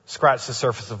scratch the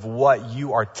surface of what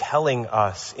you are telling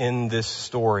us in this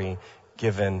story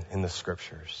given in the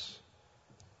scriptures.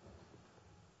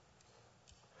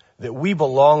 That we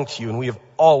belong to you, and we have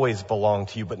always belonged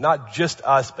to you, but not just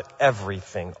us, but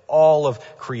everything, all of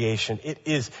creation. It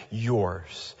is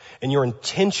yours, and your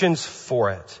intentions for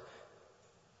it.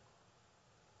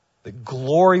 That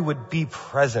glory would be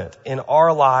present in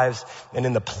our lives and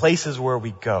in the places where we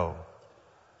go.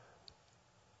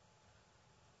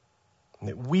 and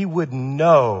that we would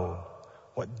know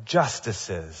what justice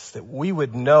is, that we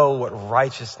would know what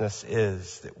righteousness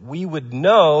is, that we would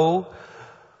know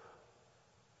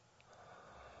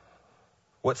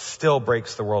what still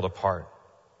breaks the world apart,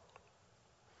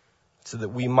 so that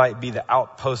we might be the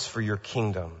outpost for your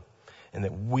kingdom and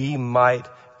that we might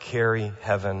carry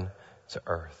heaven to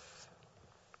earth.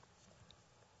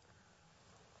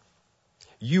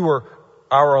 You are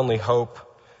our only hope,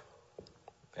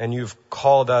 and you've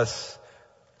called us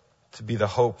to be the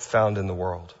hope found in the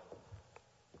world.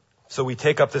 So we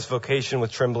take up this vocation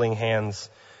with trembling hands,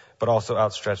 but also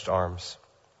outstretched arms.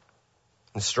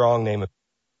 In the strong name of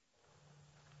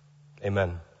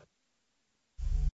Amen.